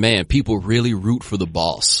labor, man, people really root for the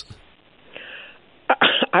boss?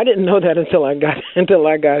 I didn't know that until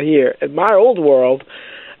I got here. In my old world,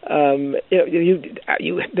 there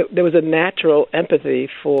was a natural empathy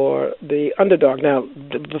for the underdog. Now,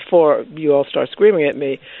 before you all start screaming at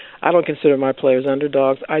me, I don't consider my players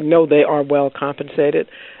underdogs. I know they are well compensated.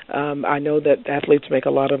 I know that athletes make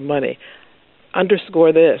a lot of money.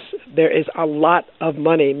 underscore this. There is a lot of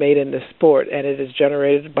money made in this sport, and it is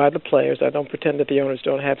generated by the players. I don't pretend that the owners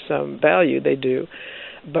don't have some value. They do.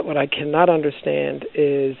 But what I cannot understand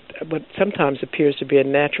is what sometimes appears to be a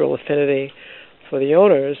natural affinity for the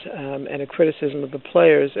owners and a criticism of the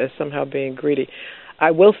players as somehow being greedy. I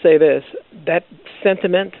will say this, that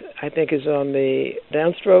sentiment, I think, is on the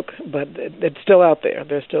downstroke, but it's still out there.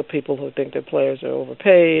 There's still people who think that players are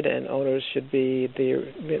overpaid and owners should be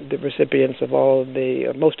the recipients of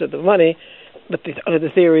most of the money. But under the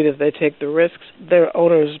theory that they take the risks, there are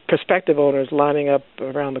owners, prospective owners, lining up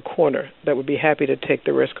around the corner that would be happy to take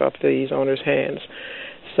the risk off these owners' hands.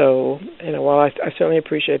 So, while I certainly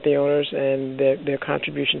appreciate the owners and their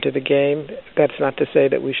contribution to the game, that's not to say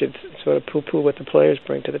that we should sort of poo-poo what the players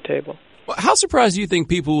bring to the table. Well, how surprised do you think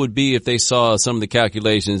people would be if they saw some of the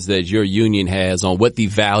calculations that your union has on what the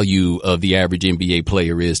value of the average NBA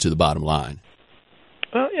player is to the bottom line?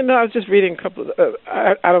 Well, I was just reading a couple.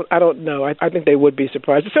 I don't know. I think they would be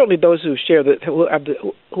surprised. Certainly, those who share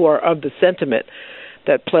who are of the sentiment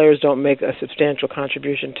that players don't make a substantial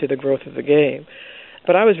contribution to the growth of the game.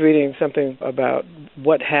 But I was reading something about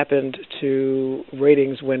what happened to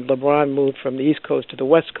ratings when LeBron moved from the East Coast to the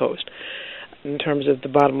West Coast in terms of the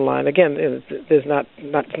bottom line. Again, there's not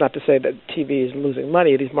to say that TV is losing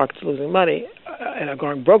money, these markets are losing money and are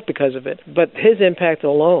going broke because of it. But his impact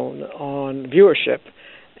alone on viewership,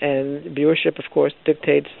 and viewership, of course,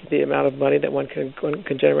 dictates the amount of money that one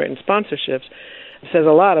can generate in sponsorships, says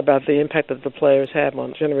a lot about the impact that the players have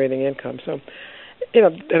on generating income. So,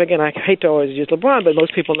 and again, I hate to always use LeBron, but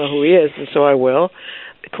most people know who he is, and so I will.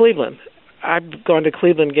 Cleveland. I've gone to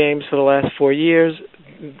Cleveland games for the last 4 years,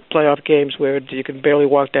 playoff games where you can barely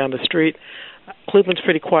walk down the street. Cleveland's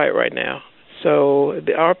pretty quiet right now. So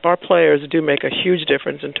our players do make a huge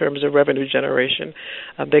difference in terms of revenue generation.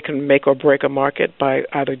 They can make or break a market by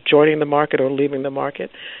either joining the market or leaving the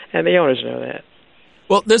market, and the owners know that.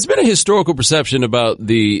 Well, there's been a historical perception about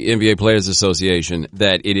the NBA Players Association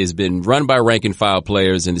that it has been run by rank-and-file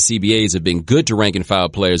players, and the CBAs have been good to rank-and-file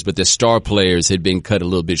players, but the star players had been cut a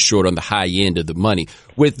little bit short on the high end of the money.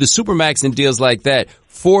 With the Supermax and deals like that,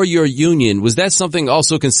 for your union, was that something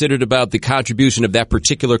also considered about the contribution of that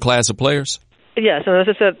particular class of players? Yes, and as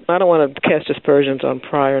I said, I don't want to cast aspersions on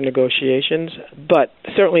prior negotiations, but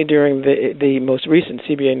certainly during the most recent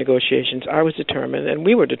CBA negotiations, I was determined, and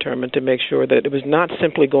we were determined, to make sure that it was not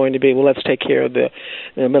simply going to be, well, let's take care of the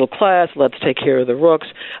middle class, let's take care of the rooks,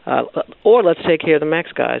 or let's take care of the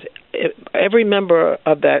max guys. Every member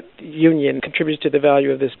of that union contributes to the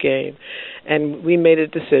value of this game, and we made a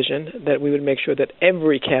decision that we would make sure that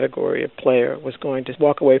every category of player was going to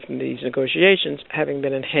walk away from these negotiations having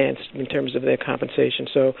been enhanced in terms of their compensation.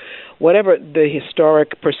 So whatever the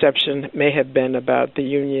historic perception may have been about the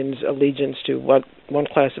union's allegiance to one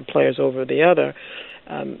class of players over the other,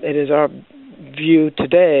 it is our view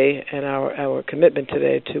today and our commitment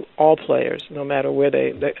today to all players, no matter where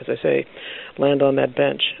they, as I say, land on that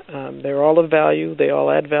bench. They're all of value, they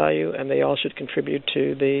all add value, and they all should contribute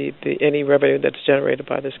to the any revenue that's generated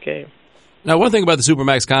by this game. Now, one thing about the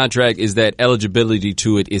Supermax contract is that eligibility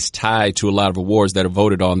to it is tied to a lot of awards that are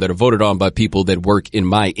voted on by people that work in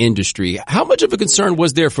my industry. How much of a concern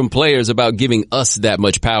was there from players about giving us that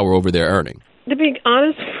much power over their earning? To be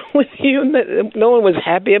honest with you, no one was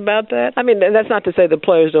happy about that. I mean, that's not to say the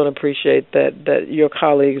players don't appreciate that your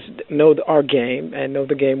colleagues know our game and know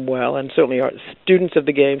the game well, and certainly are students of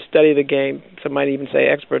the game, study the game, some might even say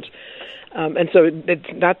experts. And so it's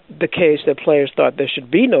not the case that players thought there should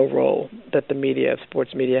be no role that the media,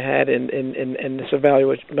 sports media, had in this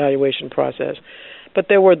evaluation process. But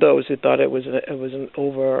there were those who thought it was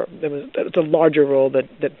a larger role that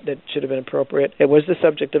should have been appropriate. It was the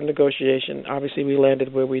subject of negotiation. Obviously, we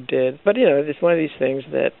landed where we did. But it's one of these things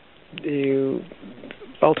that you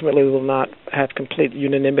ultimately will not have complete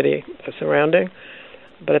unanimity surrounding.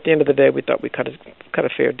 But at the end of the day, we thought we cut a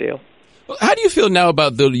fair deal. How do you feel now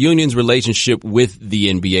about the union's relationship with the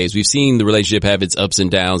NBAs? We've seen the relationship have its ups and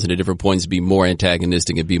downs, and at different points be more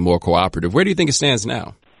antagonistic and be more cooperative. Where do you think it stands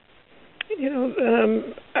now?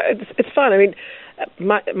 It's fun. I mean,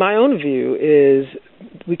 my own view is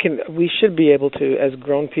we should be able to, as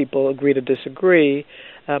grown people, agree to disagree,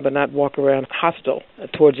 but not walk around hostile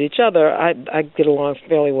towards each other. I get along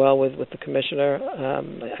fairly well with the commissioner.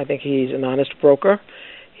 I think he's an honest broker.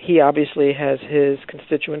 He obviously has his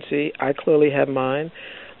constituency. I clearly have mine.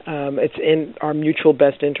 It's in our mutual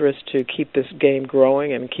best interest to keep this game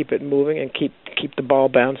growing and keep it moving and keep the ball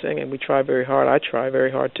bouncing, and we try very hard. I try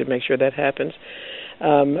very hard to make sure that happens.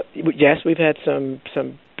 Yes, we've had some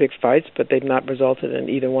big fights, but they've not resulted in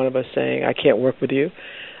either one of us saying, I can't work with you.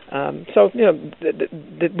 So,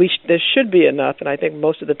 there should be enough, and I think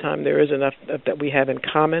most of the time there is enough that we have in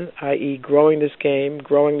common, i.e. growing this game,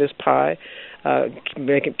 growing this pie,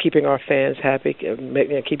 keeping our fans happy,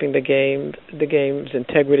 keeping the game's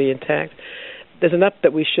integrity intact. There's enough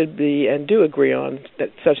that we should be and do agree on,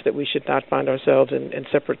 such that we should not find ourselves in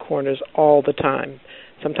separate corners all the time.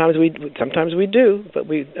 Sometimes we do, but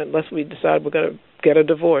unless we decide we're going to get a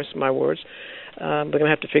divorce, my words, we're going to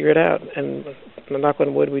have to figure it out, and knock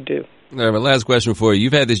on wood, we do. All right, my last question for you.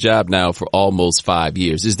 You've had this job now for almost 5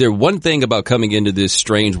 years. Is there one thing about coming into this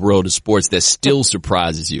strange world of sports that still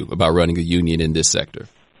surprises you about running a union in this sector?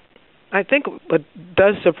 I think what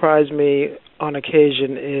does surprise me on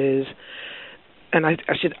occasion is, and I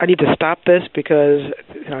need to stop this because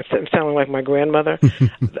I'm sounding like my grandmother.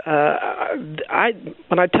 When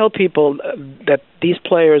I tell people that these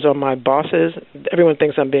players are my bosses, everyone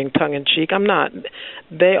thinks I'm being tongue-in-cheek. I'm not.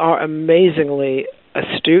 They are amazingly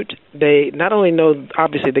astute. They not only know,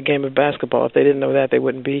 obviously, the game of basketball. If they didn't know that, they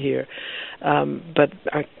wouldn't be here. But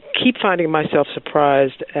I keep finding myself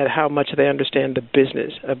surprised at how much they understand the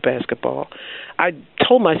business of basketball. I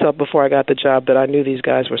told myself before I got the job that I knew these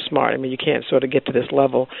guys were smart. I mean, you can't sort of get to this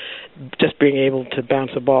level just being able to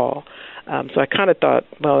bounce a ball. So I kind of thought,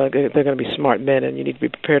 well, they're going to be smart men, and you need to be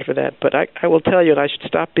prepared for that. But I will tell you, and I should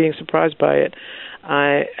stop being surprised by it,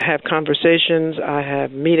 I have conversations, I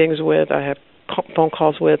have meetings with, I have phone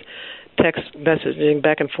calls with, text messaging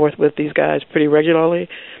back and forth with these guys pretty regularly,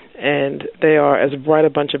 and they are as bright a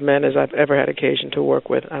bunch of men as I've ever had occasion to work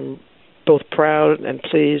with. I'm both proud and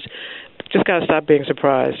pleased. Just got to stop being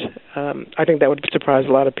surprised. I think that would surprise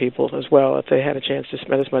a lot of people as well if they had a chance to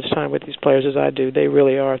spend as much time with these players as I do. They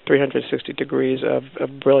really are 360 degrees of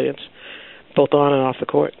brilliance, both on and off the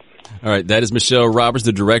court. All right, that is Michele Roberts,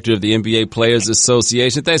 the director of the NBA Players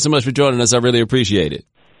Association. Thanks so much for joining us. I really appreciate it.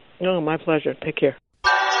 No, my pleasure. Take care.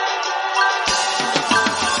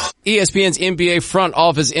 ESPN's NBA front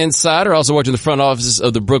office insider, also working in the front offices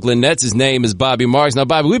of the Brooklyn Nets. His name is Bobby Marks. Now,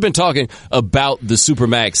 Bobby, we've been talking about the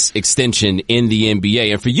Supermax extension in the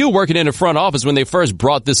NBA. And for you working in the front office when they first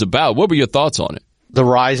brought this about, what were your thoughts on it? The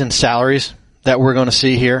rise in salaries that we're going to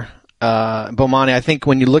see here. Bomani, I think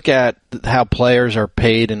when you look at how players are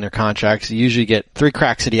paid in their contracts, you usually get 3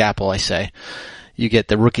 cracks at the apple, I say. You get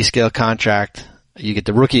the rookie scale contract, you get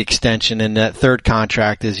the rookie extension, and that third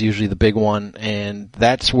contract is usually the big one. And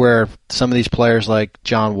that's where some of these players like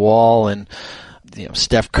John Wall and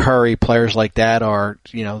Steph Curry, players like that are,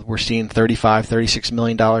 we're seeing $35, $36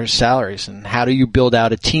 million salaries. And how do you build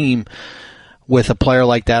out a team with a player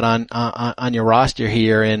like that on your roster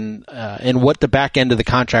here, and what the back end of the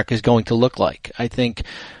contract is going to look like? I think,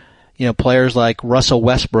 players like Russell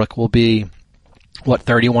Westbrook will be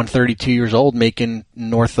 31, 32 years old, making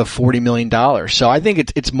north of $40 million. So I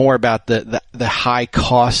think it's more about the high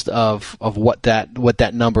cost of what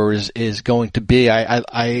that number is going to be.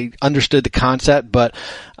 I understood the concept, but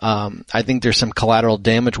I think there's some collateral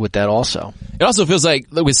damage with that also. It also feels like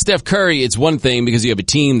with Steph Curry, it's one thing because you have a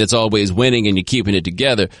team that's always winning and you're keeping it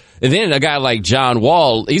together. And then a guy like John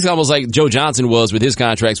Wall, he's almost like Joe Johnson was with his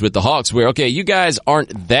contracts with the Hawks, where, okay, you guys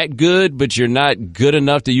aren't that good, but you're not good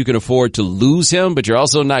enough that you can afford to lose him, but you're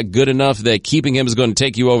also not good enough that keeping him is going to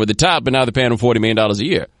take you over the top, but now they're paying him $40 million a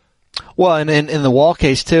year. Well, and in the Wall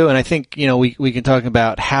case too, and I think, we can talk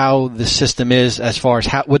about how the system is as far as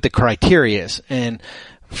what the criteria is. And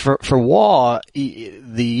for Wall,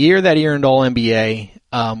 the year that he earned All NBA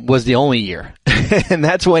was the only year, and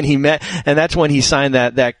that's when he signed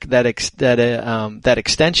that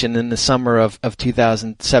extension in the summer of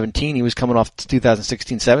 2017. He was coming off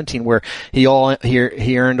 2016-17, where he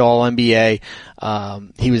earned All NBA.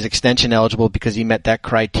 He was extension eligible because he met that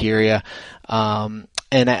criteria.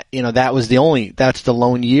 And that's the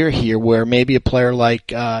lone year here where maybe a player like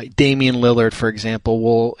Damian Lillard, for example,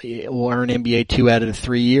 will earn NBA 2 out of the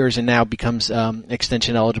 3 years and now becomes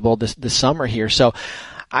extension eligible this summer here. So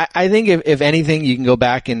I think if anything, you can go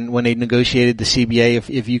back and when they negotiated the CBA,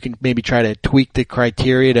 if you can maybe try to tweak the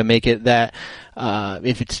criteria to make it that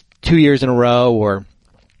if it's 2 years in a row or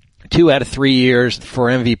 2 out of 3 years for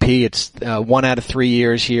MVP, it's 1 out of 3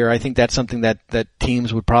 years here. I think that's something that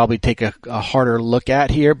teams would probably take a harder look at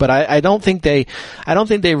here. But I don't think they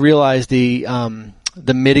realize the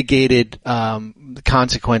mitigated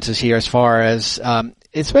consequences here as far as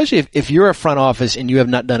especially if you're a front office and you have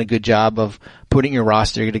not done a good job of putting your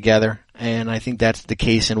roster together. And I think that's the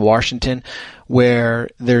case in Washington, where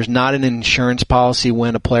there's not an insurance policy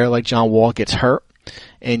when a player like John Wall gets hurt,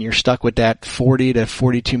 and you're stuck with that $40 to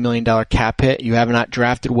 $42 million cap hit. You have not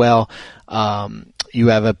drafted well. You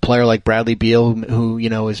have a player like Bradley Beal who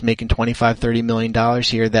is making $25-30 million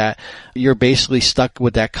here, that you're basically stuck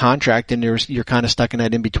with that contract, and you're kind of stuck in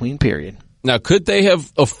that in-between period. Now, could they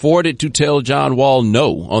have afforded to tell John Wall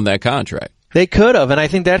no on that contract? They could have, and I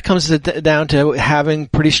think that comes down to having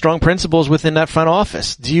pretty strong principles within that front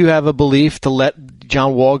office. Do you have a belief to let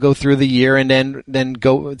John Wall go through the year and then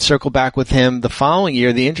go circle back with him the following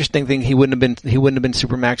year? The interesting thing, he wouldn't have been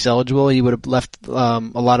Supermax eligible. He would have left a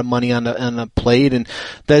lot of money on the plate, and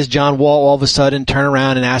does John Wall all of a sudden turn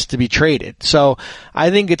around and ask to be traded? So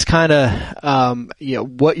I think it's kind of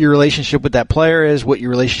what your relationship with that player is, what your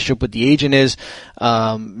relationship with the agent is.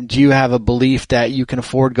 Do you have a belief that you can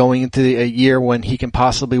afford going into a year when he can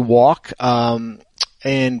possibly walk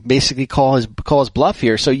and basically call his bluff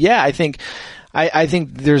here? So yeah, I think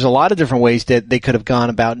there's a lot of different ways that they could have gone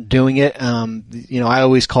about doing it. I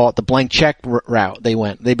always call it the blank check route.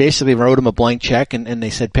 They basically wrote him a blank check and they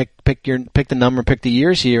said, pick the number, pick the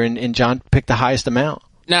years here, and John picked the highest amount.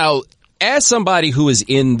 Now, as somebody who is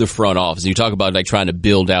in the front office, you talk about like trying to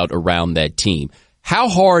build out around that team. How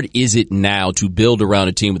hard is it now to build around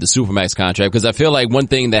a team with the Supermax contract? Because I feel like one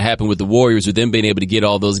thing that happened with the Warriors, with them being able to get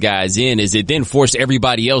all those guys in, is it then forced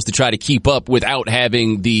everybody else to try to keep up without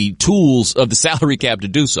having the tools of the salary cap to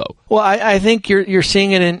do so. Well, I think you're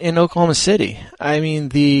seeing it in Oklahoma City. I mean,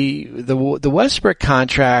 the Westbrook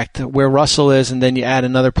contract, where Russell is, and then you add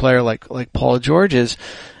another player like Paul George is,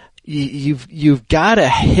 you've got to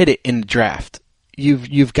hit it in the draft.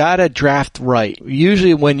 You've got to draft right.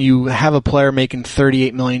 Usually when you have a player making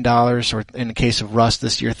 $38 million, or in the case of Russ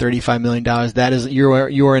this year, $35 million, that is, you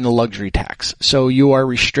are in a luxury tax. So you are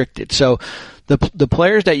restricted. So the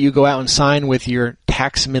players that you go out and sign with your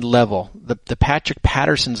tax mid-level, the Patrick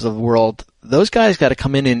Pattersons of the world, those guys got to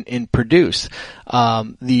come in and produce.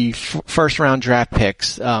 The first round draft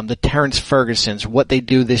picks, the Terrence Fergusons, what they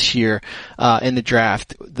do this year, in the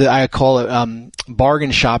draft. I call it,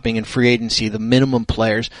 bargain shopping in free agency, the minimum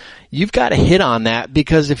players. You've got to hit on that,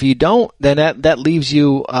 because if you don't, then that leaves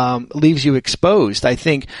you exposed. I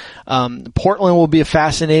think, Portland will be a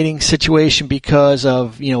fascinating situation because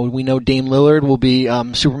of, we know Dame Lillard will be,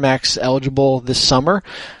 Supermax eligible this summer.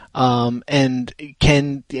 And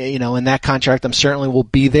in that contract, certainly will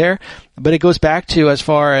be there, but it goes back to, as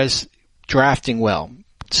far as drafting well,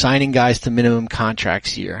 signing guys to minimum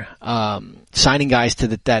contracts here, signing guys to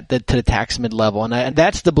the tax mid level. And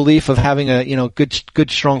that's the belief of having a,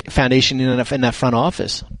 good, strong foundation in that front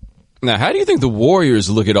office. Now, how do you think the Warriors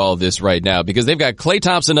look at all this right now? Because they've got Klay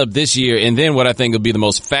Thompson up this year, and then what I think will be the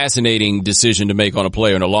most fascinating decision to make on a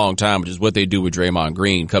player in a long time, which is what they do with Draymond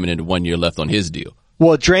Green coming into 1 year left on his deal.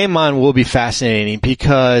 Well, Draymond will be fascinating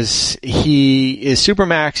because he is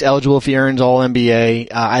Supermax eligible if he earns all NBA.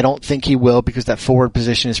 I don't think he will, because that forward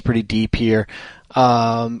position is pretty deep here.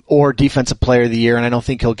 Or defensive player of the year, and I don't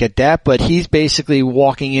think he'll get that, but he's basically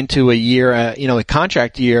walking into a year, a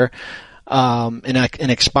contract year, an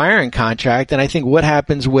expiring contract. And I think what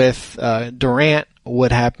happens with, Durant,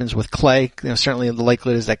 what happens with Klay, certainly the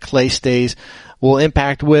likelihood is that Klay stays, will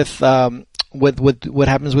impact with what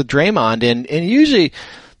happens with Draymond. And usually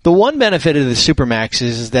the one benefit of the Supermax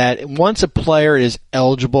is that once a player is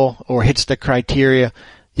eligible or hits the criteria,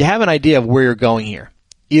 you have an idea of where you're going here.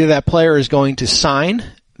 Either that player is going to sign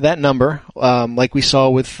that number, like we saw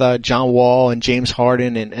with John Wall and James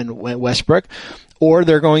Harden and Westbrook, or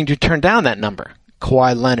they're going to turn down that number.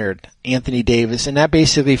 Kawhi Leonard, Anthony Davis, and that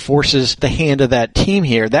basically forces the hand of that team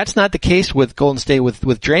here. That's not the case with Golden State with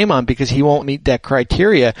Draymond, because he won't meet that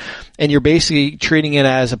criteria, and you're basically treating it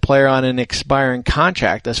as a player on an expiring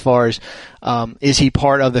contract as far as, is he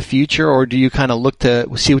part of the future, or do you kind of look to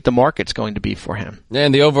see what the market's going to be for him?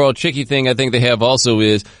 And the overall tricky thing I think they have also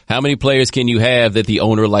is, how many players can you have that the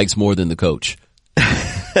owner likes more than the coach?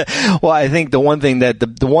 Well, I think the one thing that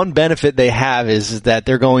the one benefit they have is that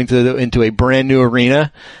they're going into a brand new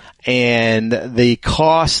arena, and the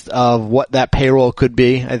cost of what that payroll could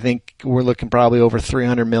be, I think we're looking probably over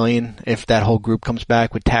 $300 million if that whole group comes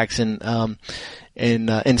back, with tax and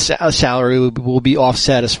salary will be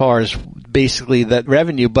offset as far as basically that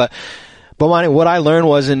revenue. But what I learned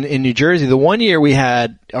was in New Jersey, the 1 year we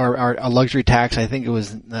had our luxury tax, I think it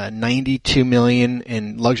was $92 million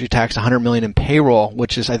in luxury tax, $100 million in payroll,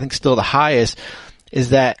 which is I think still the highest. Is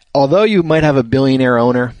that although you might have a billionaire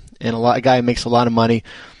owner and a guy who makes a lot of money,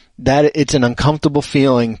 that it's an uncomfortable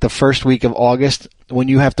feeling the first week of August when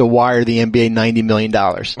you have to wire the NBA $90 million.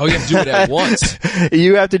 Oh, you have to do it at once.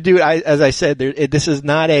 You have to do it. As I said, this is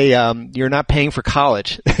not you're not paying for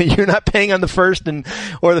college. You're not paying on the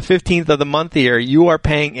 1st or the 15th of the month here. You are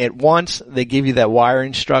paying at once. They give you that wire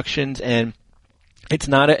instructions, and it's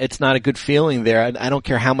not a good feeling there. I don't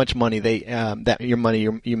care how much money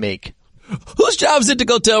you make. Whose job is it to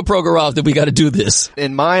go tell Prokhorov that we got to do this?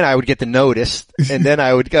 In mine, I would get the notice, and then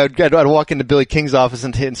I'd walk into Billy King's office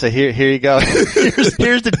and say, here you go.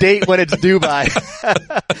 here's the date when it's due by.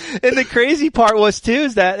 And the crazy part was too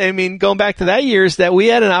is that, I mean, going back to that year, is that we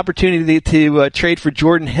had an opportunity to trade for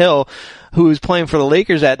Jordan Hill, who was playing for the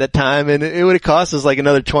Lakers at that time, and it would have cost us like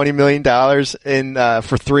another $20 million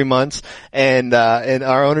for 3 months. And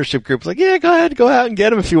our ownership group was like, yeah, go ahead, go out and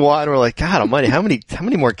get him if you want. And we're like, God almighty, how many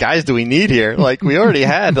more guys do we need here? Like, we already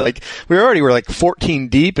were like 14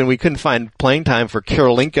 deep, and we couldn't find playing time for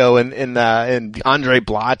Kirilenko and Andre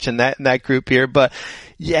Bloch and that group here. But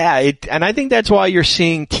yeah, and I think that's why you're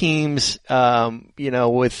seeing teams,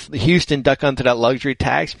 with Houston duck onto that luxury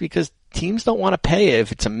tax, because teams don't want to pay it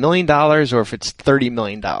if it's $1 million or if it's $30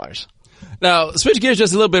 million. Now, switch gears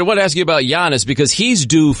just a little bit. I want to ask you about Giannis, because he's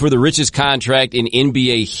due for the richest contract in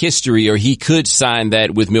NBA history, or he could sign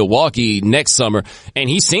that with Milwaukee next summer. And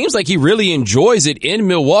he seems like he really enjoys it in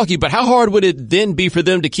Milwaukee, but how hard would it then be for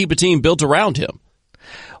them to keep a team built around him?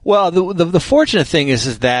 Well, the fortunate thing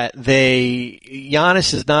is that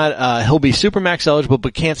Giannis is not, he'll be Supermax eligible,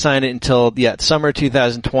 but can't sign it until, summer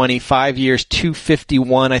 2020, 5 years,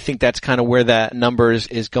 $251. I think that's kind of where that number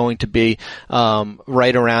is going to be,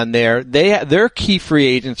 right around there. Their key free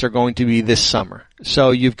agents are going to be this summer. So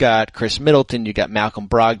you've got Chris Middleton, you've got Malcolm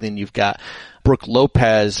Brogdon, you've got Brook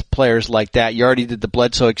Lopez, players like that. You already did the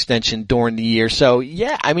Bledsoe extension during the year. So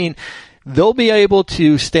yeah, I mean, they'll be able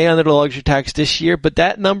to stay under the luxury tax this year, but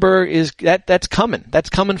that number that's coming.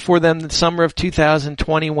 That's coming for them the summer of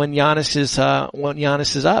 2020 when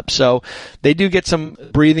Giannis is up. So they do get some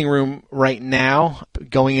breathing room right now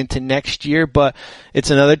going into next year, but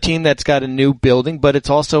it's another team that's got a new building, but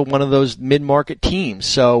it's also one of those mid-market teams.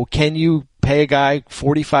 So can you pay a guy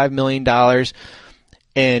 $45 million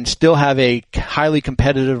and still have a highly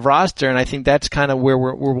competitive roster? And I think that's kind of where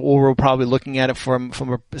we're probably looking at it from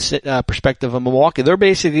a perspective of Milwaukee.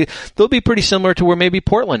 They'll be pretty similar to where maybe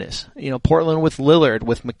Portland is. Portland with Lillard,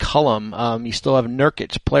 with McCollum. You still have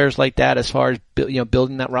Nurkic, players like that as far as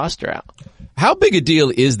building that roster out. How big a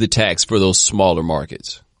deal is the tax for those smaller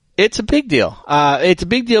markets? It's a big deal. It's a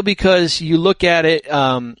big deal because you look at it,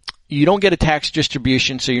 you don't get a tax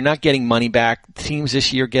distribution, so you're not getting money back. Teams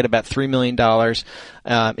this year get about $3 million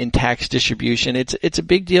in tax distribution. It's a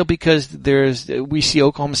big deal because we see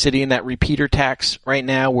Oklahoma City in that repeater tax right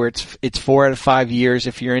now, where it's 4 out of 5 years.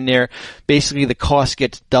 If you're in there, basically the cost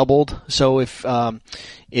gets doubled. So if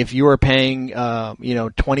you are paying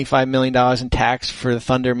 $25 million in tax for the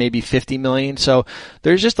Thunder, maybe $50 million. So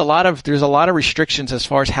there's a lot of restrictions as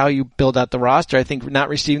far as how you build out the roster. I think not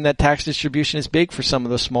receiving that tax distribution is big for some of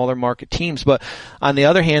those smaller market teams. But on the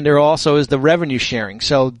other hand, there also is the revenue sharing.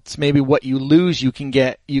 So it's maybe what you lose, you can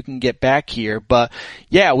get back here. But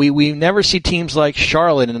yeah, we never see teams like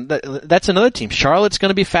Charlotte, and that's another team. Charlotte's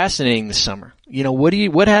going to be fascinating this summer.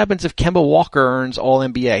 What happens if Kemba Walker earns all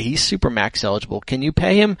NBA? He's Supermax eligible. Can you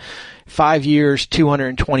pay him 5 years,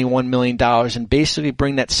 $221 million and basically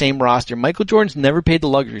bring that same roster? Michael Jordan's never paid the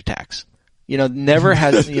luxury tax. Never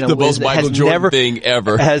has, the most Michael Jordan thing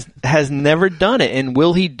ever. Has never done it. And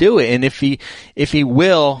will he do it? And if he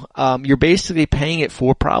will, you're basically paying it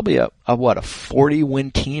for probably a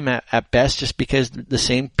 40-win team at best, just because the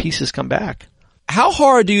same pieces come back. How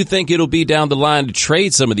hard do you think it'll be down the line to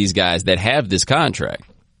trade some of these guys that have this contract?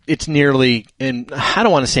 It's nearly, and I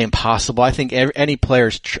don't want to say impossible. I think any player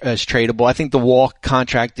is tradable. I think the Wall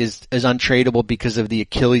contract is untradeable because of the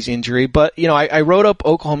Achilles injury. But I wrote up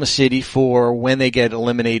Oklahoma City for when they get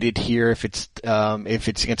eliminated here, if it's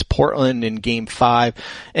against Portland in Game 5,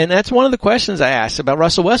 and that's one of the questions I asked about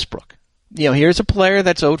Russell Westbrook. Here's a player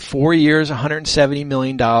that's owed 4 years, $170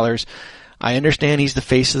 million. I understand he's the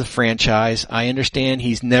face of the franchise. I understand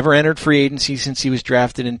he's never entered free agency since he was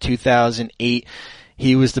drafted in 2008.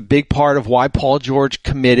 He was the big part of why Paul George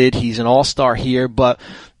committed. He's an all-star here. But,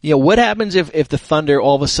 what happens if the Thunder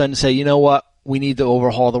all of a sudden say, you know what, we need to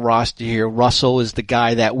overhaul the roster here. Russell is the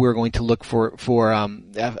guy that we're going to look for from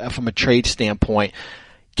a trade standpoint.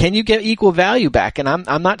 Can you get equal value back? And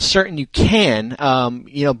I'm not certain you can,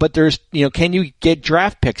 but there's, can you get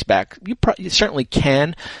draft picks back? You certainly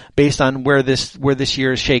can, based on where this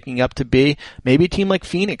year is shaking up to be. Maybe a team like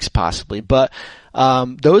Phoenix possibly, but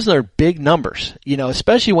those are big numbers,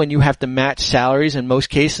 especially when you have to match salaries in most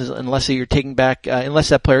cases, unless you're taking back, unless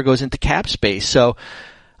that player goes into cap space. So,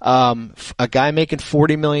 a guy making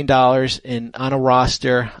 $40 million on a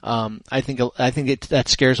roster, I think that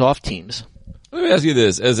scares off teams. Let me ask you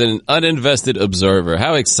this. As an uninvested observer,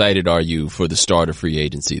 how excited are you for the start of free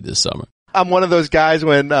agency this summer? I'm one of those guys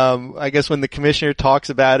when, I guess when the commissioner talks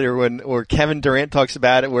about it or Kevin Durant talks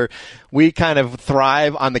about it, where we kind of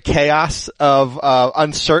thrive on the chaos of,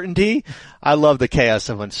 uncertainty. I love the chaos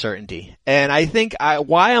of uncertainty. And I think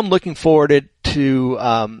why I'm looking forward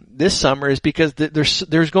to this summer is because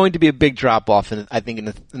there's going to be a big drop off in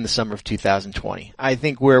the summer of 2020. I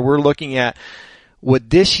think where we're looking at what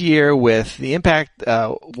this year with the impact,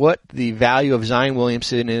 what the value of Zion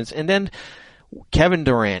Williamson is, and then Kevin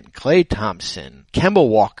Durant, Klay Thompson, Kemba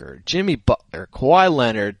Walker, Jimmy Butler, Kawhi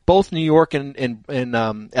Leonard, both New York and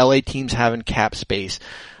LA teams having cap space.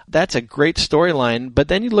 That's a great storyline. But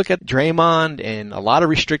then you look at Draymond and a lot of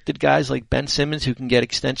restricted guys like Ben Simmons who can get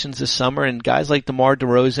extensions this summer, and guys like DeMar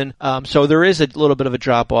DeRozan. So there is a little bit of a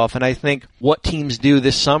drop off, and I think what teams do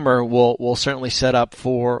this summer will certainly set up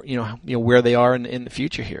for you know where they are in the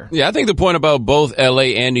future here. Yeah, I think the point about both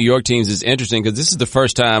LA and New York teams is interesting because this is the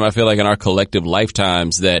first time I feel like in our collective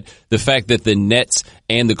lifetimes that the fact that the Nets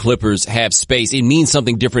and the Clippers have space, it means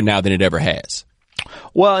something different now than it ever has.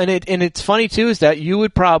 Well, and it's funny too is that you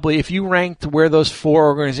would probably, if you ranked where those four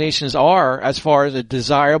organizations are as far as a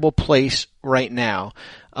desirable place right now,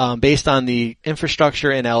 based on the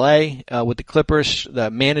infrastructure in LA, with the Clippers,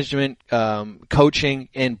 the management, coaching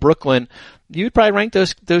in Brooklyn, you would probably rank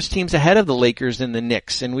those teams ahead of the Lakers and the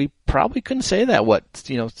Knicks, and we probably couldn't say that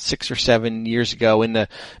 6 or 7 years ago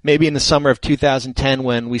maybe in the summer of 2010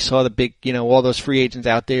 when we saw the big all those free agents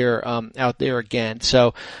out there again.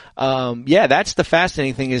 So that's the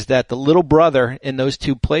fascinating thing is that the little brother in those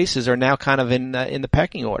two places are now kind of in the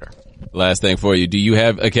pecking order. Last thing for you, do you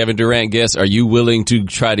have a Kevin Durant guess? Are you willing to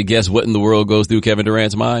try to guess what in the world goes through Kevin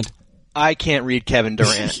Durant's mind? I can't read Kevin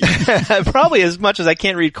Durant. Probably as much as I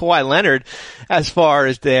can't read Kawhi Leonard as far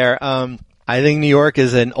as there. I think New York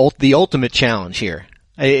is the ultimate challenge here.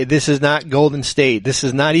 This is not Golden State. This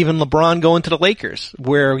is not even LeBron going to the Lakers,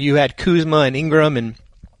 where you had Kuzma and Ingram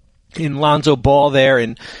and Lonzo Ball there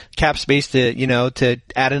and cap space to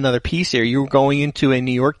add another piece here. You're going into a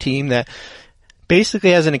New York team that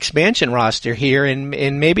basically has an expansion roster here,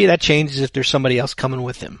 and maybe that changes if there's somebody else coming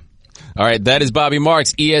with him. All right, that is Bobby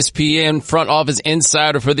Marks, ESPN front office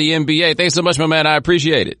insider for the NBA. Thanks so much, my man. I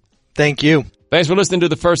appreciate it. Thank you. Thanks for listening to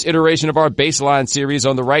the first iteration of our Baseline series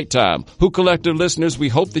on The Right Time. Hoop Collective listeners, we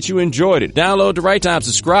hope that you enjoyed it. Download The Right Time,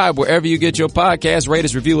 subscribe wherever you get your podcasts, rate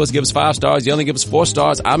us, review us, give us 5 stars. You only give us 4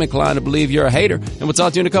 stars. I'm inclined to believe you're a hater, and we'll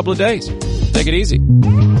talk to you in a couple of days. Take it easy.